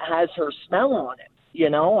 something that has her smell on it, you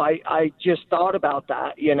know, I just thought about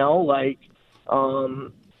that, you know, like,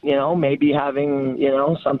 maybe having,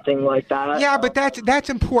 something like that. Yeah, but that's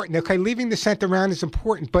important. Okay, leaving the scent around is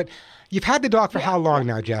important. But you've had the dog for how long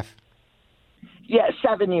now, Jeff? Yeah,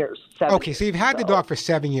 7 years. Okay, so you've had the dog for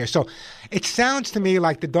 7 years. So it sounds to me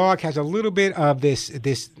like the dog has a little bit of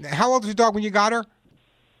this. How old was the dog when you got her?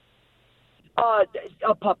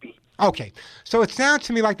 A puppy. Okay, so it sounds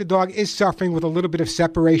to me like the dog is suffering with a little bit of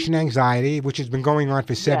separation anxiety, which has been going on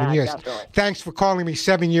for 7 years. Definitely. Thanks for calling me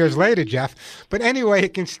 7 years later, Jeff. But anyway,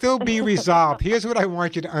 it can still be resolved. Here's what I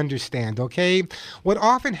want you to understand, okay? What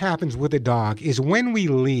often happens with a dog is when we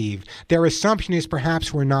leave, their assumption is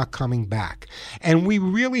perhaps we're not coming back. And we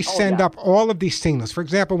really send up all of these signals. For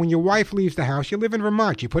example, when your wife leaves the house, you live in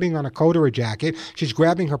Vermont, you're putting on a coat or a jacket, she's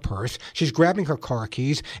grabbing her purse, she's grabbing her car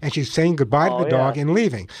keys, and she's saying goodbye to the dog and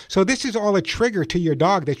leaving. So this is all a trigger to your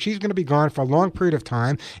dog that she's going to be gone for a long period of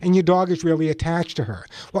time, and your dog is really attached to her.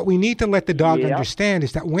 What we need to let the dog understand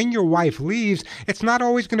is that when your wife leaves, it's not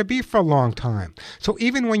always going to be for a long time. So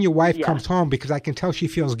even when your wife comes home, because I can tell she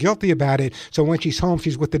feels guilty about it, so when she's home,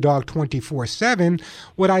 she's with the dog 24/7,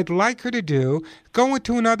 what I'd like her to do, go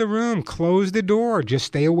into another room, close the door, just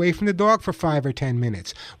stay away from the dog for 5 or 10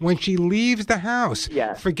 minutes. When she leaves the house,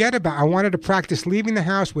 forget about it. I want her to practice leaving the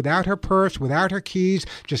house without her purse, without her keys.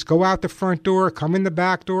 Just go out the front door, come in the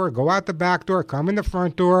back door, go out the back door, come in the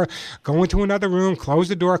front door, go into another room, close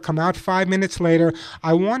the door, come out 5 minutes later.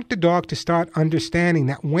 I want the dog to start understanding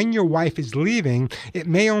that when your wife is leaving, it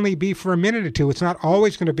may only be for a minute or two. It's not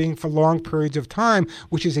always going to be for long periods of time,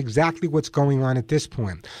 which is exactly what's going on at this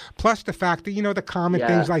point. Plus the fact that, the common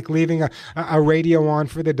things like leaving a radio on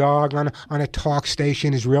for the dog on a talk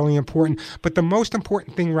station is really important. But the most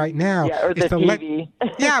important thing right now or is the to TV.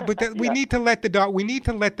 we need to let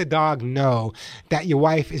the the dog know that your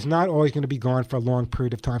wife is not always going to be gone for a long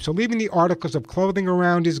period of time. So leaving the articles of clothing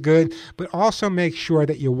around is good, but also make sure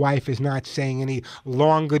that your wife is not saying any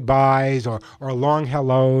long goodbyes or long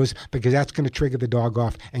hellos, because that's going to trigger the dog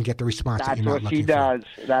off and get the response that you're not looking for.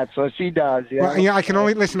 That's what she does. Yeah. Well, yeah, I can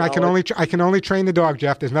only listen. I can only train the dog,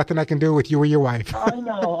 Jeff. There's nothing I can do with you or your wife. I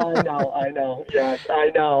know. Yes,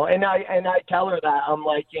 I know. And I tell her that. I'm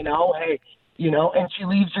like, hey, and she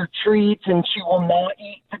leaves her treats, and she will not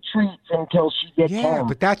eat the treats until she gets home. Yeah,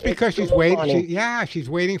 but that's because she's waiting. She's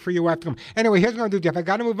waiting for your wife to come. Anyway, here's what I'm going to do, Jeff. I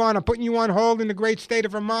got to move on. I'm putting you on hold in the great state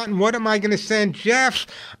of Vermont. And what am I going to send Jeff?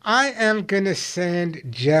 I am going to send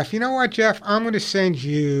Jeff. You know what, Jeff? I'm going to send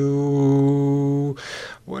you...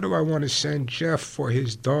 What do I want to send Jeff for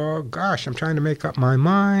his dog? Gosh, I'm trying to make up my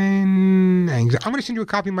mind. I'm going to send you a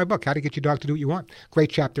copy of my book, How to Get Your Dog to Do What You Want.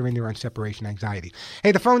 Great chapter in there on separation anxiety.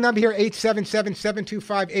 Hey, the phone number here,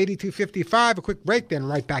 877-725-8255. A quick break, then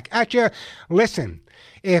right back at you. Listen.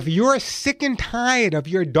 If you're sick and tired of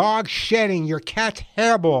your dog shedding your cat's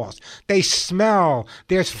hairballs, they smell,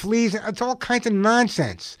 there's fleas, it's all kinds of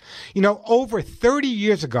nonsense. Over 30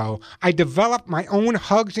 years ago, I developed my own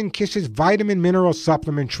Hugs and Kisses vitamin mineral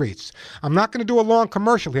supplement treats. I'm not going to do a long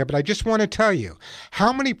commercial here, but I just want to tell you,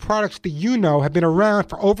 how many products do you know have been around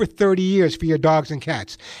for over 30 years for your dogs and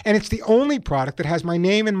cats? And it's the only product that has my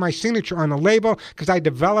name and my signature on the label because I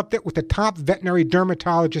developed it with the top veterinary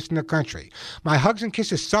dermatologist in the country. My Hugs and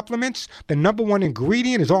Kisses supplements, the number one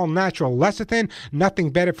ingredient is all natural lecithin, nothing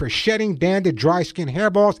better for shedding, dander, dry skin,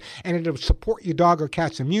 hairballs, and it'll support your dog or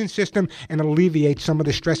cat's immune system and alleviate some of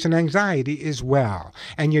the stress and anxiety as well.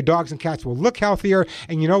 And your dogs and cats will look healthier,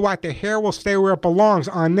 and you know what? Their hair will stay where it belongs,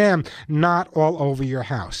 on them, not all over your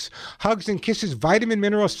house. Hugs and Kisses vitamin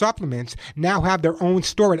mineral supplements now have their own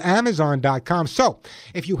store at Amazon.com. So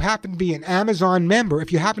if you happen to be an Amazon member,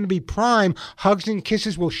 if you happen to be Prime, Hugs and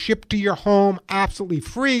Kisses will ship to your home absolutely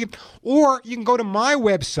free, or you can go to my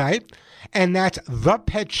website, and that's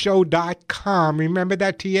ThePetShow.com. Remember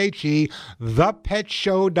that THE,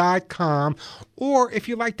 ThePetShow.com. Or if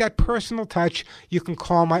you like that personal touch, you can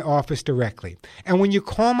call my office directly. And when you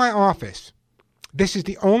call my office, this is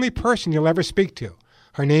the only person you'll ever speak to.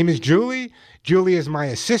 Her name is Julie. Julie is my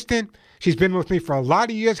assistant. She's been with me for a lot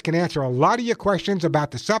of years, can answer a lot of your questions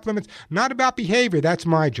about the supplements, not about behavior. That's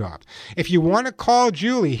my job. If you want to call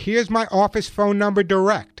Julie, here's my office phone number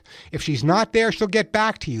direct. If she's not there, she'll get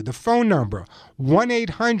back to you. The phone number,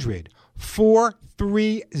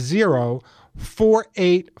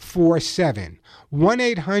 1-800-430-4847.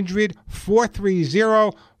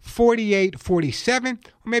 1-800-430-4847.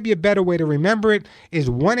 Or maybe a better way to remember it is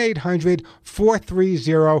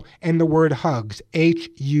 1-800-430 and the word HUGS,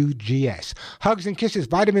 H-U-G-S. Hugs and Kisses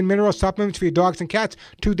vitamin mineral supplements for your dogs and cats,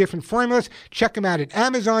 2 different formulas. Check them out at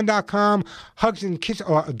Amazon.com, Hugs and Kisses,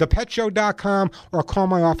 or ThePetShow.com, or call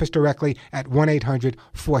my office directly at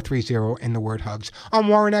 1-800-430 and the word HUGS. I'm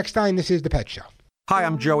Warren Eckstein. This is The Pet Show. Hi,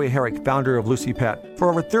 I'm Joey Herrick, founder of Lucy Pet. For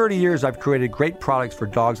over 30 years, I've created great products for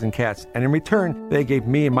dogs and cats, and in return, they gave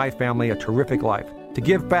me and my family a terrific life. To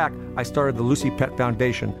give back, I started the Lucy Pet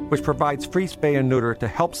Foundation, which provides free spay and neuter to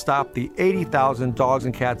help stop the 80,000 dogs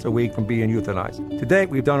and cats a week from being euthanized. To date,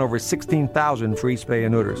 we've done over 16,000 free spay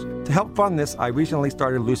and neuters. To help fund this, I recently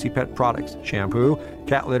started Lucy Pet products, shampoo,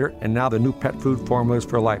 cat litter, and now the new pet food formulas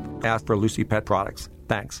for life. Ask for Lucy Pet products.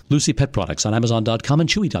 Thanks. Lucy Pet Products on Amazon.com and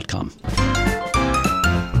Chewy.com.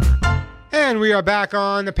 And we are back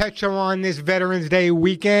on The Pet Show on this Veterans Day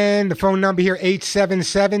weekend. The phone number here,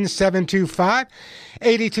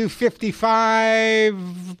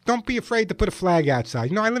 877-725-8255. Don't be afraid to put a flag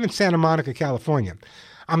outside. I live in Santa Monica, California.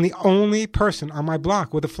 I'm the only person on my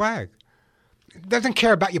block with a flag. It doesn't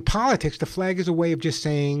care about your politics. The flag is a way of just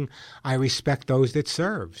saying, I respect those that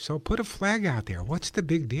serve. So put a flag out there. What's the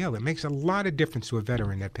big deal? It makes a lot of difference to a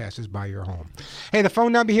veteran that passes by your home. Hey, the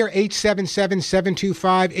phone number here,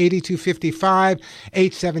 877-725-8255,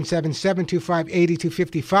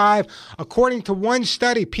 877-725-8255. According to one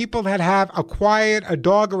study, people that have acquired a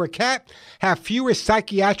dog or a cat have fewer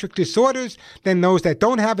psychiatric disorders than those that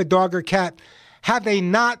don't have a dog or cat. Have they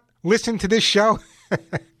not listened to this show?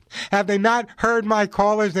 Have they not heard my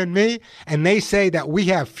callers than me? And they say that we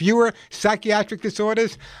have fewer psychiatric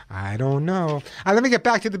disorders? I don't know. Let me get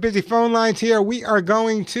back to the busy phone lines here. We are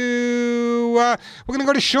going to, we're going to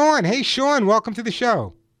go to Sean. Hey, Sean, welcome to the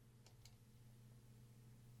show.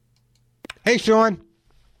 Hey, Sean.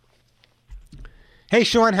 Hey,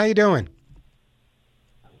 Sean, how you doing?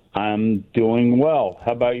 I'm doing well.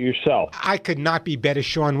 How about yourself? I could not be better,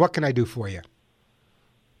 Sean. What can I do for you?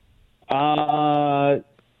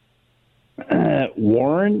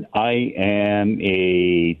 Warren, I am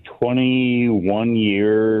a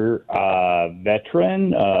 21-year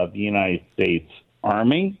veteran of the United States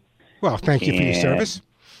Army. Well, thank you for your service.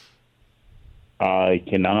 I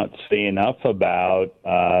cannot say enough about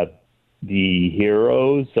the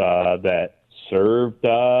heroes that served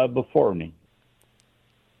before me.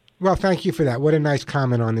 Well, thank you for that. What a nice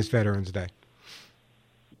comment on this Veterans Day.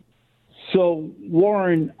 So,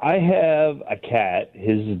 Warren, I have a cat.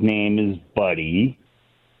 His name is Buddy,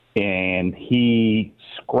 and he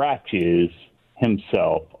scratches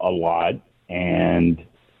himself a lot. And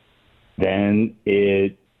then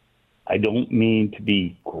I don't mean to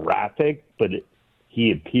be graphic, but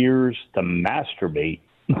he appears to masturbate.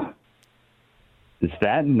 Is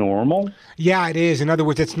that normal? Yeah, it is. In other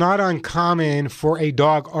words, it's not uncommon for a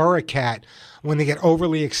dog or a cat when they get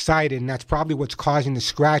overly excited, and that's probably what's causing the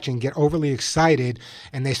scratching, get overly excited,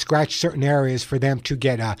 and they scratch certain areas for them to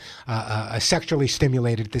get sexually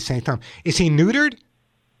stimulated at the same time. Is he neutered?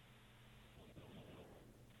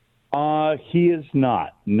 He is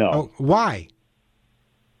not, no. Oh, why?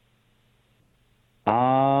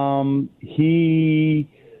 He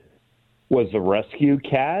was a rescue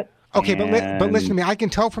cat. Okay, but listen to me. I can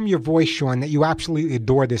tell from your voice, Sean, that you absolutely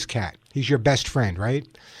adore this cat. He's your best friend, right?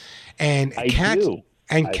 And cats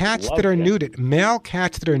that are neutered, male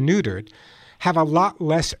cats that are neutered, have a lot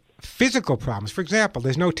less physical problems. For example,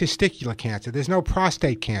 there's no testicular cancer. There's no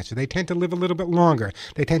prostate cancer. They tend to live a little bit longer.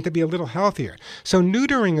 They tend to be a little healthier. So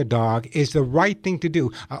neutering a dog is the right thing to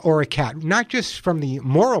do, or a cat, not just from the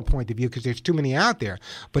moral point of view, because there's too many out there,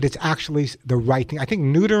 but it's actually the right thing. I think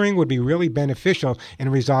neutering would be really beneficial in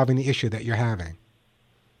resolving the issue that you're having.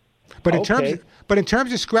 But in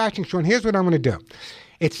terms of scratching, Sean, here's what I'm going to do.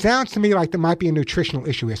 It sounds to me like there might be a nutritional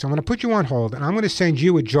issue here. So I'm going to put you on hold, and I'm going to send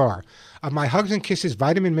you a jar of my Hugs and Kisses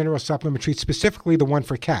vitamin mineral supplement treat, specifically the one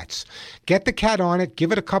for cats. Get the cat on it.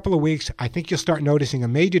 Give it a couple of weeks. I think you'll start noticing a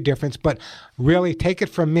major difference. But really, take it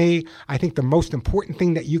from me, I think the most important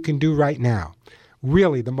thing that you can do right now,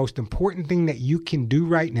 really, the most important thing that you can do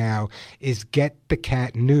right now is get the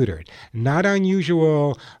cat neutered. Not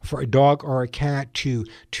unusual for a dog or a cat to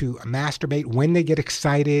masturbate when they get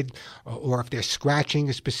excited or if they're scratching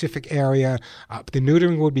a specific area. The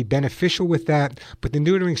neutering would be beneficial with that, but the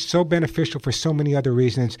neutering is so beneficial for so many other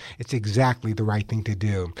reasons. It's exactly the right thing to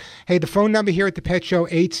do. Hey, the phone number here at the Pet Show,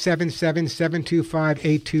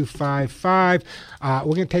 877-725-8255. We're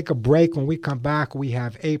going to take a break. When we come back, we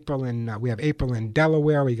have April in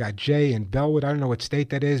Delaware. We got Jay in Bellwood. I don't know what state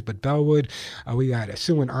that is, but Bellwood. We got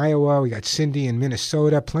Sue in Iowa. We got Cindy in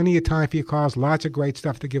Minnesota. Plenty of time for your calls. Lots of great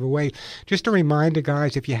stuff to give away. Just a reminder,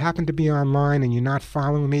 guys, if you happen to be online and you're not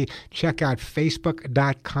following me, check out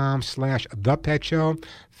facebook.com/ThePetShow.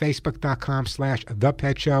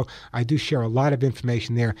 Facebook.com/ThePetShow. I do share a lot of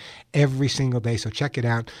information there every single day, so check it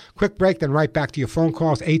out. Quick break, then right back to your phone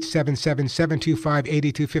calls,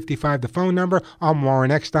 877-725-8255, the phone number. I'm Warren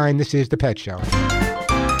Eckstein. This is The Pet Show.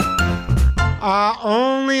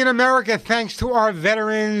 Only in America, thanks to our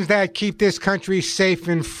veterans that keep this country safe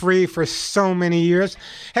and free for so many years.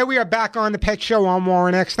 Hey, we are back on The Pet Show. I'm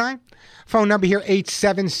Warren Eckstein. Phone number here,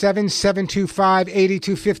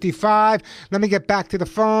 877-725-8255. Let me get back to the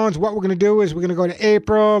phones. What we're going to do is we're going to go to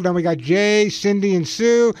April. Then we got Jay, Cindy, and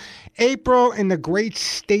Sue. April in the great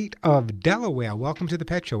state of Delaware. Welcome to The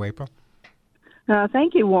Pet Show, April.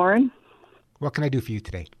 Thank you, Warren. What can I do for you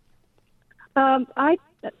today? I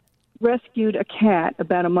rescued a cat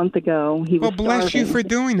about a month ago. He was bless starving. you for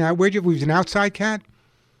doing that. Where'd you? Was an outside cat?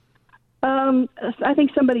 I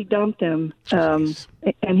think somebody dumped him, and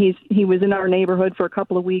he was in our neighborhood for a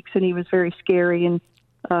couple of weeks, and he was very scary, and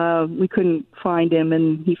we couldn't find him,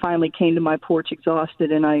 and he finally came to my porch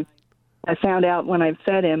exhausted, and I found out when I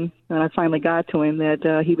fed him, and I finally got to him,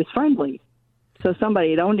 that he was friendly. So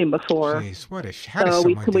somebody had owned him before. Jeez, how does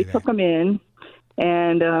someone do we that? took him in,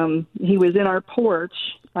 and he was in our porch.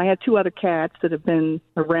 I had two other cats that have been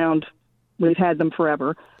around. We've had them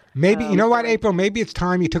forever. Maybe, you know what, April? Maybe it's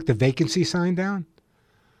time you took the vacancy sign down.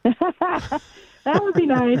 That would be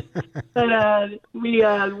nice. But I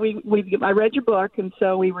read your book, and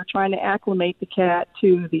so we were trying to acclimate the cat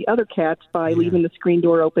to the other cats by leaving the screen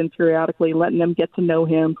door open periodically, letting them get to know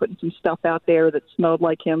him, putting some stuff out there that smelled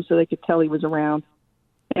like him so they could tell he was around.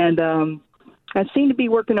 And it seemed to be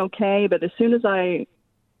working okay, but as soon as I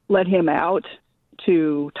let him out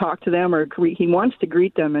to talk to them or he wants to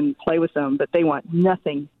greet them and play with them, but they want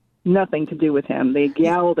nothing to do with him. They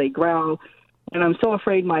yowl, they growl, and I'm so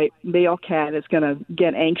afraid my male cat is going to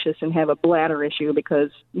get anxious and have a bladder issue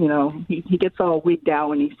because, he gets all wigged out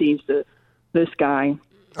when he sees this guy.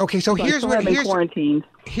 Okay, so here's what quarantined.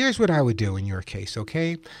 Here's what I would do in your case,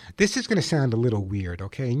 okay? This is going to sound a little weird,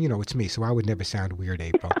 okay? And you know, it's me, so I would never sound weird,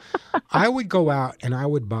 April. I would go out and I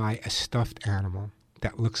would buy a stuffed animal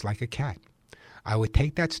that looks like a cat. I would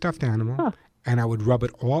take that stuffed animal and I would rub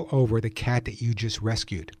it all over the cat that you just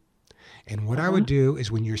rescued. And what I would do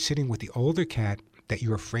is when you're sitting with the older cat that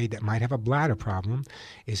you're afraid that might have a bladder problem,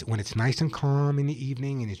 is when it's nice and calm in the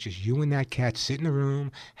evening and it's just you and that cat sit in the room,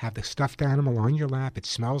 have the stuffed animal on your lap, it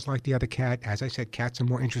smells like the other cat. As I said, cats are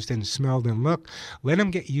more interested in smell than look. Let them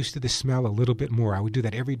get used to the smell a little bit more. I would do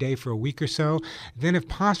that every day for a week or so. Then if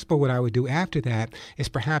possible, what I would do after that is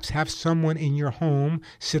perhaps have someone in your home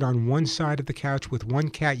sit on one side of the couch with one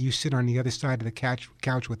cat, you sit on the other side of the couch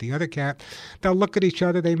with the other cat. They'll look at each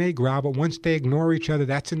other, they may growl, but once they ignore each other,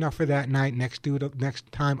 that's enough for that night.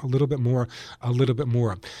 Next time, a little bit more.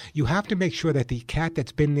 You have to make sure that the cat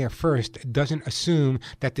that's been there first doesn't assume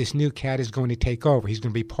that this new cat is going to take over. He's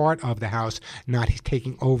going to be part of the house, not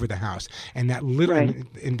taking over the house. And that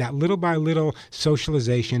little by little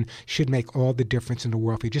socialization should make all the difference in the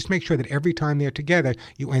world. If you just make sure that every time they're together,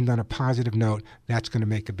 you end on a positive note, that's going to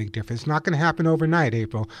make a big difference. It's not going to happen overnight,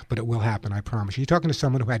 April, but it will happen, I promise you. You're talking to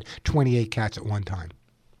someone who had 28 cats at one time.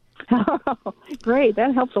 Oh, great.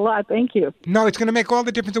 That helps a lot. Thank you. No, it's going to make all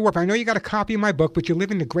the difference in the world. I know you got a copy of my book, but you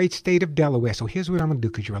live in the great state of Delaware. So here's what I'm going to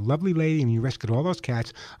do. Because you're a lovely lady and you rescued all those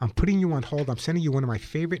cats, I'm putting you on hold. I'm sending you one of my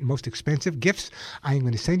favorite and most expensive gifts. I am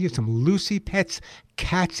going to send you some Lucy Pet's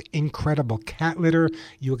Cat's Incredible Cat Litter.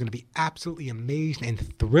 You are going to be absolutely amazed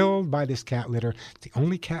and thrilled by this cat litter. It's the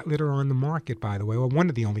only cat litter on the market, by the way. Well, one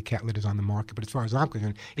of the only cat litters on the market. But as far as I'm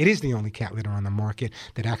concerned, it is the only cat litter on the market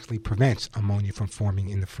that actually prevents ammonia from forming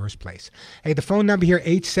in the first place. Hey, the phone number here,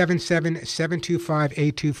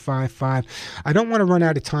 877-725-8255. I don't want to run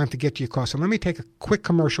out of time to get to your call, so let me take a quick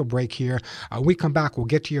commercial break here. We come back, we'll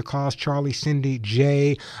get to your calls, Charlie, Cindy,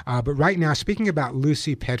 Jay. But right now, speaking about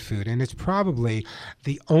Lucy Pet Food, and it's probably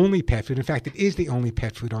the only pet food, in fact, it is the only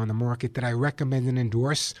pet food on the market that I recommend and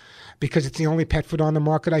endorse because it's the only pet food on the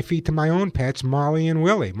market I feed to my own pets, Molly and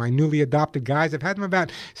Willie, my newly adopted guys. I've had them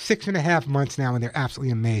about 6.5 months now, and they're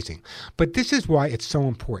absolutely amazing. But this is why it's so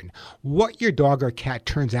important. What your dog or cat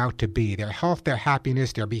turns out to be, their health, their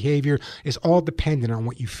happiness, their behavior, is all dependent on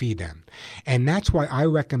what you feed them. And that's why I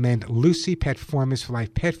recommend Lucy Pet Formulas for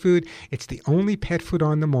Life pet food. It's the only pet food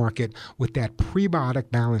on the market with that prebiotic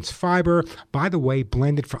balanced fiber, by the way,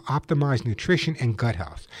 blended for optimized nutrition and gut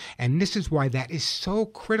health. And this is why that is so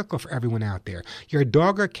critical for everyone out there. Your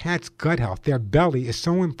dog or cat's gut health, their belly, is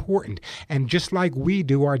so important. And just like we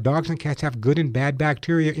do, our dogs and cats have good and bad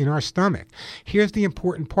bacteria in our stomach. Here's the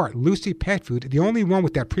important part. Lucy Pet Food, the only one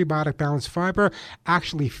with that prebiotic balanced fiber,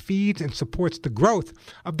 actually feeds and supports the growth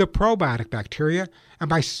of the probiotic bacteria. And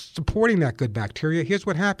by supporting that good bacteria, here's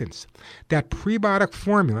what happens. That prebiotic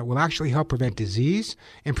formula will actually help prevent disease,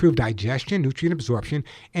 improve digestion, nutrient absorption,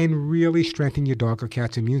 and really strengthen your dog or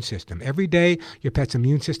cat's immune system. Every day, your pet's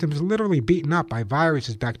immune system is literally beaten up by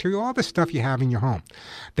viruses, bacteria, all the stuff you have in your home.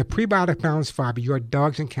 The prebiotic balanced fiber, your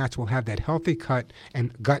dogs and cats will have that healthy gut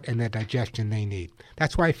and that digestion they need.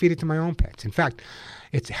 That's why I feed it to my own pets. In fact,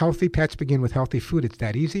 it's healthy pets begin with healthy food. It's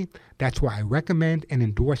that easy. That's why I recommend and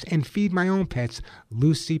endorse and feed my own pets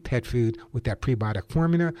Lucy Pet Food with that prebiotic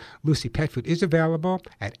formula. Lucy Pet Food is available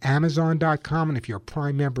at Amazon.com, and if you're a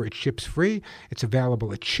Prime member, it ships free. It's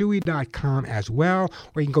available at Chewy.com as well,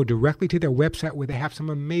 or you can go directly to their website where they have some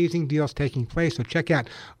amazing deals taking place. So check out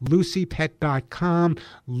LucyPet.com,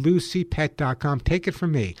 LucyPet.com. Take it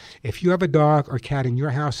from me. If you have a dog or cat in your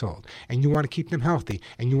household and you want to keep them healthy,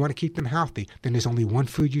 then there's only one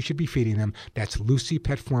food you should be feeding them. That's Lucy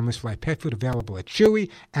Pet Formulas for Life pet food, available at Chewy,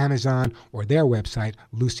 Amazon, or their website,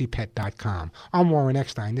 LucyPet.com. I'm Warren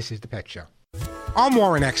Eckstein. This is The Pet Show. I'm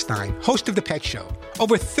Warren Eckstein, host of The Pet Show.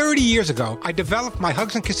 Over 30 years ago, I developed my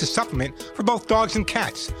Hugs and Kisses supplement for both dogs and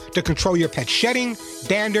cats to control your pet's shedding,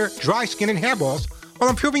 dander, dry skin, and hairballs while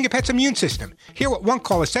improving your pet's immune system. Hear what one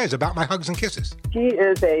caller says about my Hugs and Kisses. She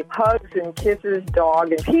is a Hugs and Kisses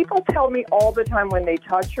dog, and people tell me all the time when they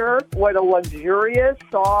touch her what a luxurious,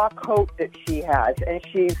 soft coat that she has, and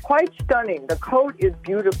she's quite stunning. The coat is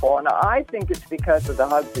beautiful, and I think it's because of the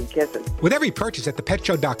Hugs and Kisses. With every purchase at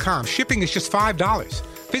ThePetShow.com, shipping is just $5.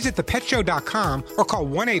 Visit ThePetShow.com or call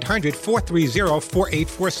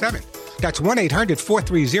 1-800-430-4847. That's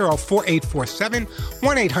 1-800-430-4847,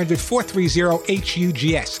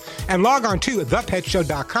 1-800-430-HUGS. And log on to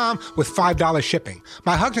ThePetShow.com with $5 shipping.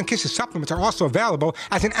 My Hugs and Kisses supplements are also available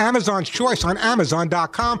as an Amazon's Choice on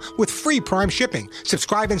Amazon.com with free Prime shipping.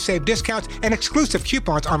 Subscribe and save discounts and exclusive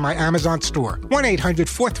coupons on my Amazon store.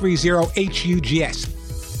 1-800-430-HUGS.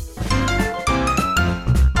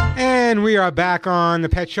 And we are back on the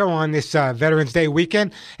Pet Show on this Veterans Day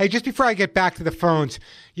weekend. Hey, just before I get back to the phones,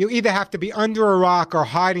 you either have to be under a rock or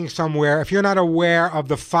hiding somewhere if you're not aware of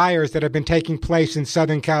the fires that have been taking place in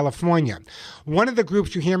Southern California. One of the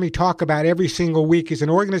groups you hear me talk about every single week is an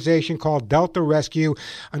organization called Delta Rescue,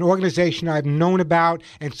 an organization I've known about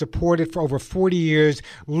and supported for over 40 years,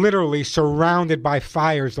 literally surrounded by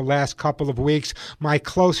fires the last couple of weeks. My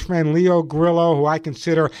close friend Leo Grillo, who I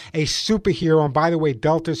consider a superhero, and by the way,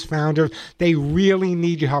 Delta's founder, they really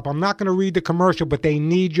need your help. I'm not going to read the commercial, but they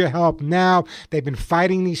need your help now. They've been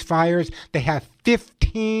fighting these fires. They have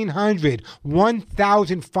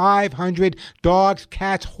 1,500 dogs,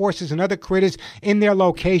 cats, horses, and other critters in their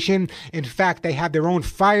location. In fact, they have their own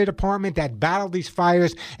fire department that battle these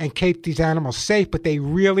fires and keep these animals safe, but they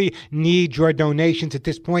really need your donations at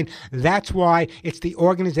this point. That's why it's the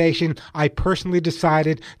organization I personally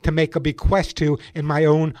decided to make a bequest to in my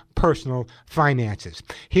own personal finances.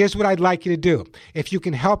 Here's what I'd like you to do. If you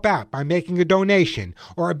can help out by making a donation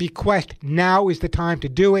or a bequest, now is the time to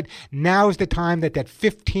do it. Now is the time that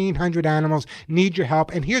 1,500 animals need your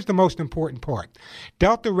help. And here's the most important part.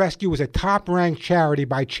 Delta Rescue is a top-ranked charity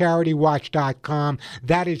by CharityWatch.com.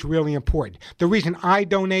 That is really important. The reason I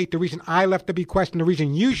donate, the reason I left the bequest, and the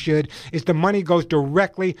reason you should is the money goes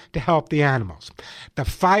directly to help the animals. The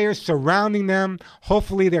fires surrounding them,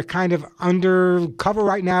 hopefully they're kind of under cover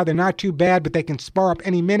right now. They're not too bad, but they can spur up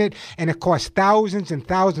any minute, and it costs thousands and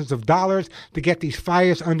thousands of dollars to get these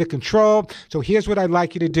fires under control. So here's what I'd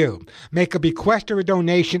like you to do. Make a bequest or a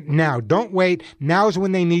donation now. Don't wait. Now is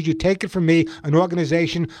when they need you. Take it from me, an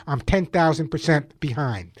organization I'm 10,000%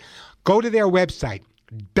 behind. Go to their website,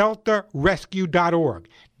 deltarescue.org.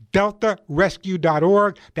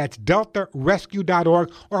 deltarescue.org. That's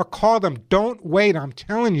deltarescue.org. Or call them. Don't wait. I'm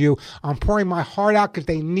telling you, I'm pouring my heart out because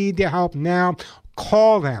they need their help now.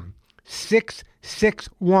 Call them.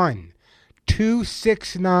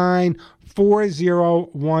 661-269-4010.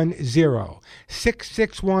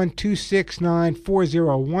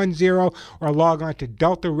 661-269-4010, or log on to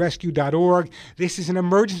deltarescue.org. This is an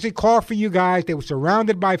emergency call for you guys. They were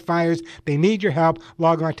surrounded by fires. They need your help.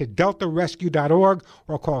 Log on to deltarescue.org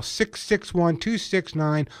or call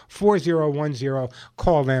 661-269-4010.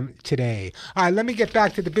 Call them today. All right, let me get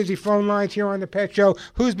back to the busy phone lines here on the Pet Show.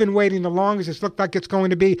 Who's been waiting the longest? It's looked like it's going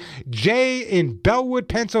to be Jay in Bellwood,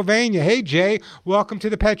 Pennsylvania. Hey, Jay, welcome to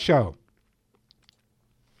the Pet Show.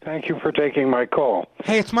 Thank you for taking my call.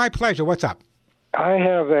 Hey, it's my pleasure. What's up? I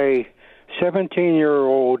have a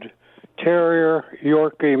 17-year-old Terrier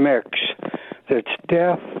Yorkie mix that's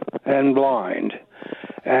deaf and blind.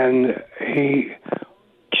 And he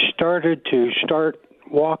started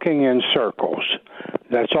walking in circles.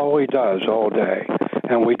 That's all he does all day.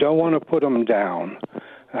 And we don't want to put him down.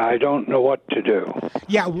 I don't know what to do.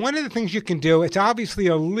 Yeah, one of the things you can do, it's obviously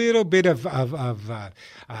a little bit of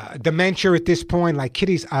dementia at this point, like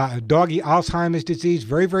Kitty's doggy Alzheimer's disease,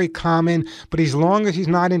 very, very common. But as long as he's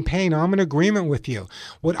not in pain, I'm in agreement with you.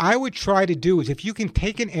 What I would try to do is if you can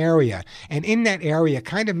take an area and in that area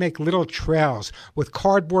kind of make little trails with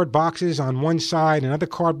cardboard boxes on one side and other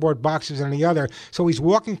cardboard boxes on the other. So he's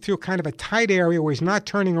walking through kind of a tight area where he's not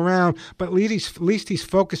turning around, but at least he's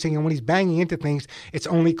focusing. And when he's banging into things, it's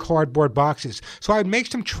only cardboard boxes. So I'd make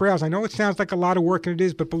some trails. I know it sounds like a lot of work, and it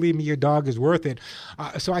is, but believe me, your dog is worth it.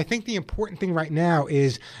 So I think the important thing right now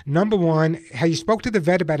is, number one, have you spoke to the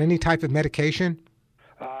vet about any type of medication?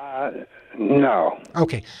 No.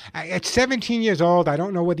 Okay. At 17 years old, I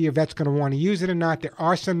don't know whether your vet's going to want to use it or not. There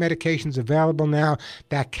are some medications available now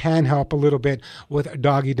that can help a little bit with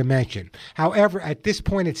doggy dementia. However, at this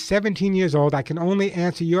point, at 17 years old, I can only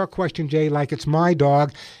answer your question, Jay, like it's my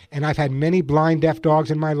dog, and I've had many blind, deaf dogs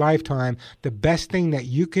in my lifetime. The best thing that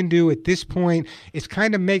you can do at this point is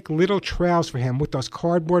kind of make little trails for him with those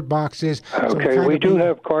cardboard boxes. Okay, we do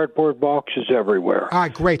have cardboard boxes everywhere. All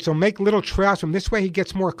right, great. So make little trails from this way. He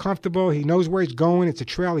gets more comfortable. He knows where he's going. It's a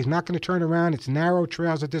trail. He's not going to turn around. It's narrow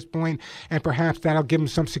trails at this point, and perhaps that'll give him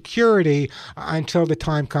some security until the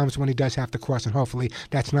time comes when he does have to cross, and hopefully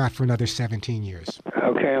that's not for another 17 years.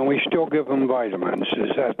 Okay, and we still give him vitamins.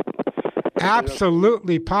 Is that...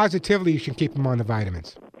 Absolutely, positively, you should keep him on the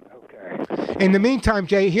vitamins. In the meantime,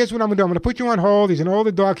 Jay, here's what I'm going to do. I'm going to put you on hold. He's an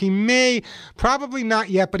older dog. He may, probably not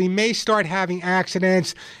yet, but he may start having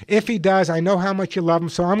accidents. If he does, I know how much you love him,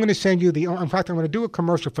 so I'm going to send you in fact, I'm going to do a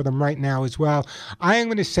commercial for them right now as well. I am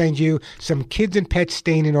going to send you some Kids and Pets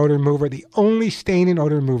stain and odor remover, the only stain and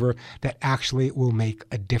odor remover that actually will make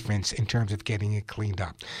a difference in terms of getting it cleaned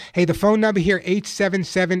up. Hey, the phone number here,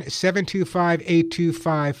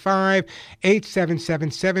 877-725-8255,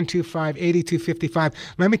 877-725-8255.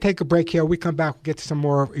 Let me take a break here. video. We come back, we'll get to some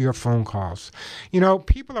more of your phone calls.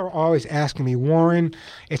 People are always asking me, Warren,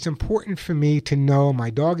 it's important for me to know my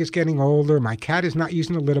dog is getting older, my cat is not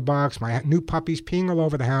using the litter box, my new puppy's peeing all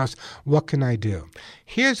over the house. What can I do?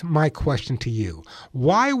 Here's my question to you.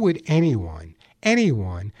 Why would anyone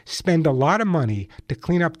spend a lot of money to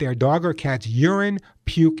clean up their dog or cat's urine,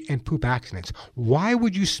 puke, and poop accidents? Why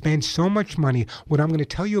would you spend so much money when I'm going to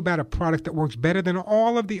tell you about a product that works better than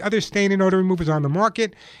all of the other stain and odor removers on the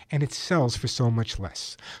market, and it sells for so much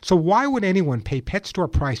less? So why would anyone pay pet store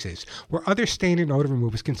prices where other stain and odor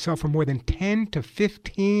removers can sell for more than $10 to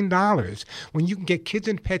 $15 when you can get kids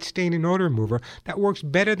and pet stain and odor remover that works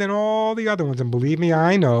better than all the other ones? And believe me,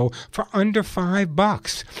 I know, for under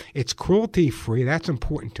 $5. It's cruelty-free, that's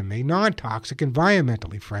important to me, non-toxic,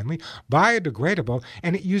 environmentally friendly, biodegradable,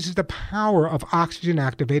 and it uses the power of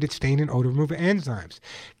oxygen-activated stain and odor remover enzymes.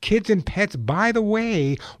 Kids and Pets, by the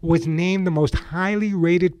way, was named the most highly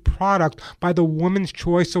rated product by the Women's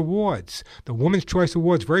Choice Awards. The Women's Choice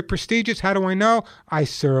Awards, very prestigious. How do I know? I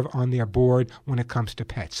serve on their board when it comes to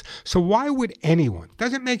pets. So why would anyone,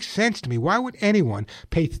 doesn't make sense to me, why would anyone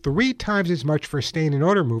pay 3 times as much for a stain and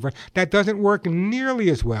odor remover that doesn't work nearly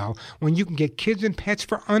as well when you can get kids and pets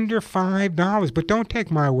for under $5? But don't take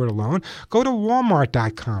my word alone. Go to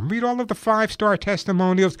Walmart.com, read all of the 5-star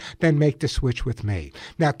testimonials, then make the switch with me.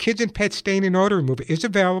 Now, Kids and Pet Stain and Odor Remover is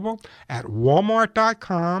available at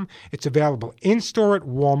Walmart.com. It's available in-store at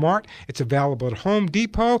Walmart. It's available at Home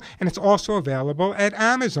Depot, and it's also available at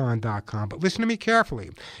Amazon.com. But listen to me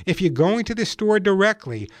carefully. If you're going to the store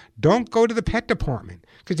directly, don't go to the pet department.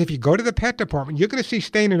 Because if you go to the pet department, you're going to see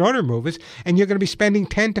stain and odor removers, and you're going to be spending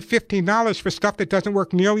 $10 to $15 for stuff that doesn't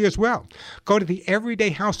work nearly as well. Go to the everyday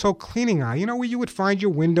household cleaning aisle. You know where you would find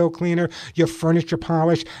your window cleaner, your furniture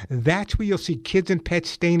polish? That's where you'll see Kids and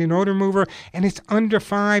Pets Stain and Odor Remover, and it's under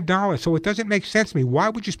 $5. So it doesn't make sense to me. Why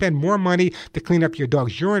would you spend more money to clean up your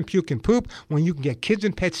dog's urine, puke, and poop when you can get Kids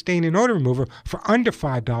and Pets Stain and Odor Remover for under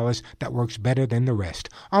 $5 that works better than the rest?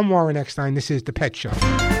 I'm Warren Eckstein. This is The Pet Show.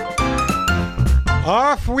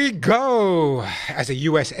 Off we go. As a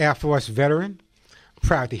U.S. Air Force veteran,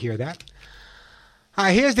 proud to hear that.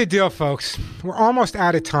 Here's the deal, folks. We're almost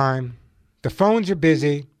out of time. The phones are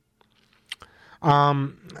busy.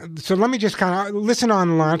 So let me just kind of listen on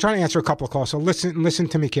the line. I'm trying to answer a couple of calls, so listen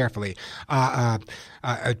to me carefully.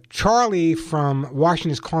 Charlie from Washington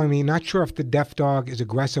is calling me. Not sure if the deaf dog is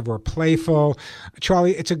aggressive or playful.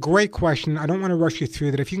 Charlie, it's a great question. I don't want to rush you through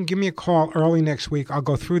that. If you can give me a call early next week, I'll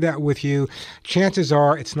go through that with you. Chances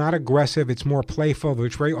are it's not aggressive. It's more playful,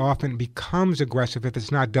 which very often becomes aggressive if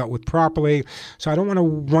it's not dealt with properly. So I don't want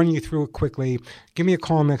to run you through it quickly. Give me a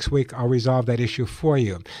call next week. I'll resolve that issue for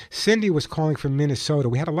you. Cindy was calling from Minnesota.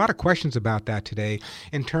 We had a lot of questions about that today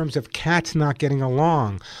in terms of cats not getting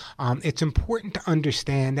along. It's important to understand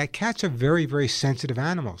that cats are very, very sensitive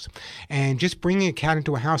animals. And just bringing a cat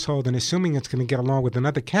into a household and assuming it's going to get along with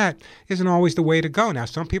another cat isn't always the way to go. Now,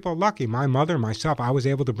 some people are lucky. My mother, myself, I was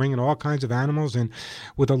able to bring in all kinds of animals, and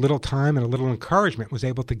with a little time and a little encouragement was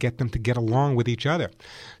able to get them to get along with each other.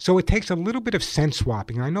 So it takes a little bit of scent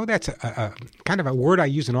swapping. And I know that's a kind of a word I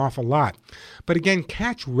use an awful lot. But again,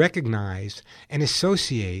 cats recognize and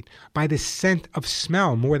associate by the scent of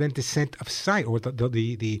smell more than the scent of sight, or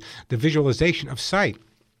the visualization of sight.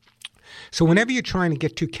 So whenever you're trying to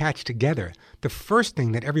get 2 cats together, the first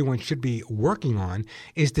thing that everyone should be working on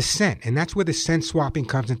is the scent. And that's where the scent swapping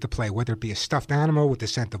comes into play, whether it be a stuffed animal with the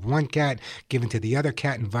scent of one cat given to the other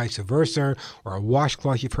cat and vice versa, or a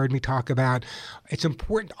washcloth you've heard me talk about. It's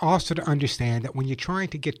important also to understand that when you're trying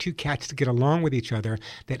to get 2 cats to get along with each other,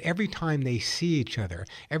 that every time they see each other,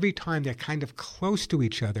 every time they're kind of close to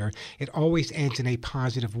each other, it always ends in a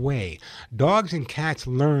positive way. Dogs and cats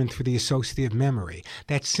learn through the associative memory.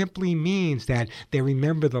 That simply means that they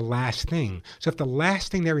remember the last thing. So if the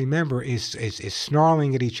last thing they remember is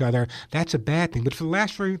snarling at each other, that's a bad thing. But if the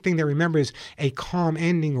last thing they remember is a calm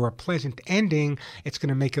ending or a pleasant ending, it's going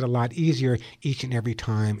to make it a lot easier each and every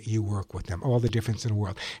time you work with them. All the difference in the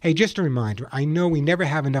world. Hey, just a reminder, I know we never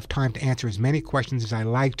have enough time to answer as many questions as I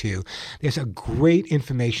like to. There's a great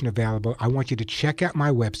information available. I want you to check out my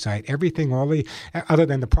website, everything, other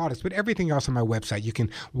than the products, but everything else on my website. You can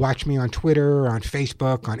watch me on Twitter, on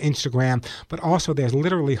Facebook, on Instagram, but also there's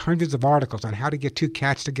literally hundreds of articles on how to get 2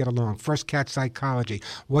 cats to get along, first cat psychology,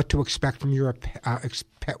 what to expect from your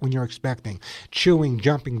pet when you're expecting. Chewing,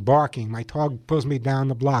 jumping, barking. My dog pulls me down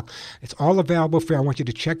the block. It's all available for you. I want you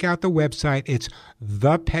to check out the website. It's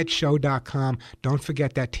ThePetShow.com. Don't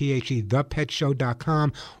forget that THE,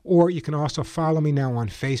 ThePetShow.com. Or you can also follow me now on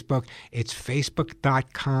Facebook. It's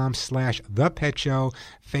Facebook.com/ThePetShow,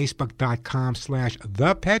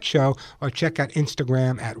 Facebook.com/ThePetShow, or check out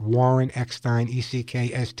Instagram at Warren Eckstein,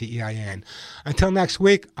 ECKSTEIN. Until next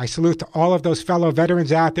week, I salute to all of those fellow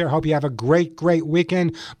veterans out there. Hope you have a great, great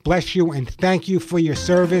weekend. Bless you and thank you for your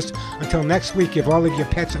service. Until next week, give all of your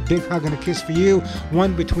pets a big hug and a kiss for you,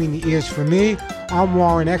 one between the ears for me. I'm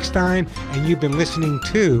Warren Eckstein, and you've been listening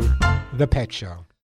to The Pet Show.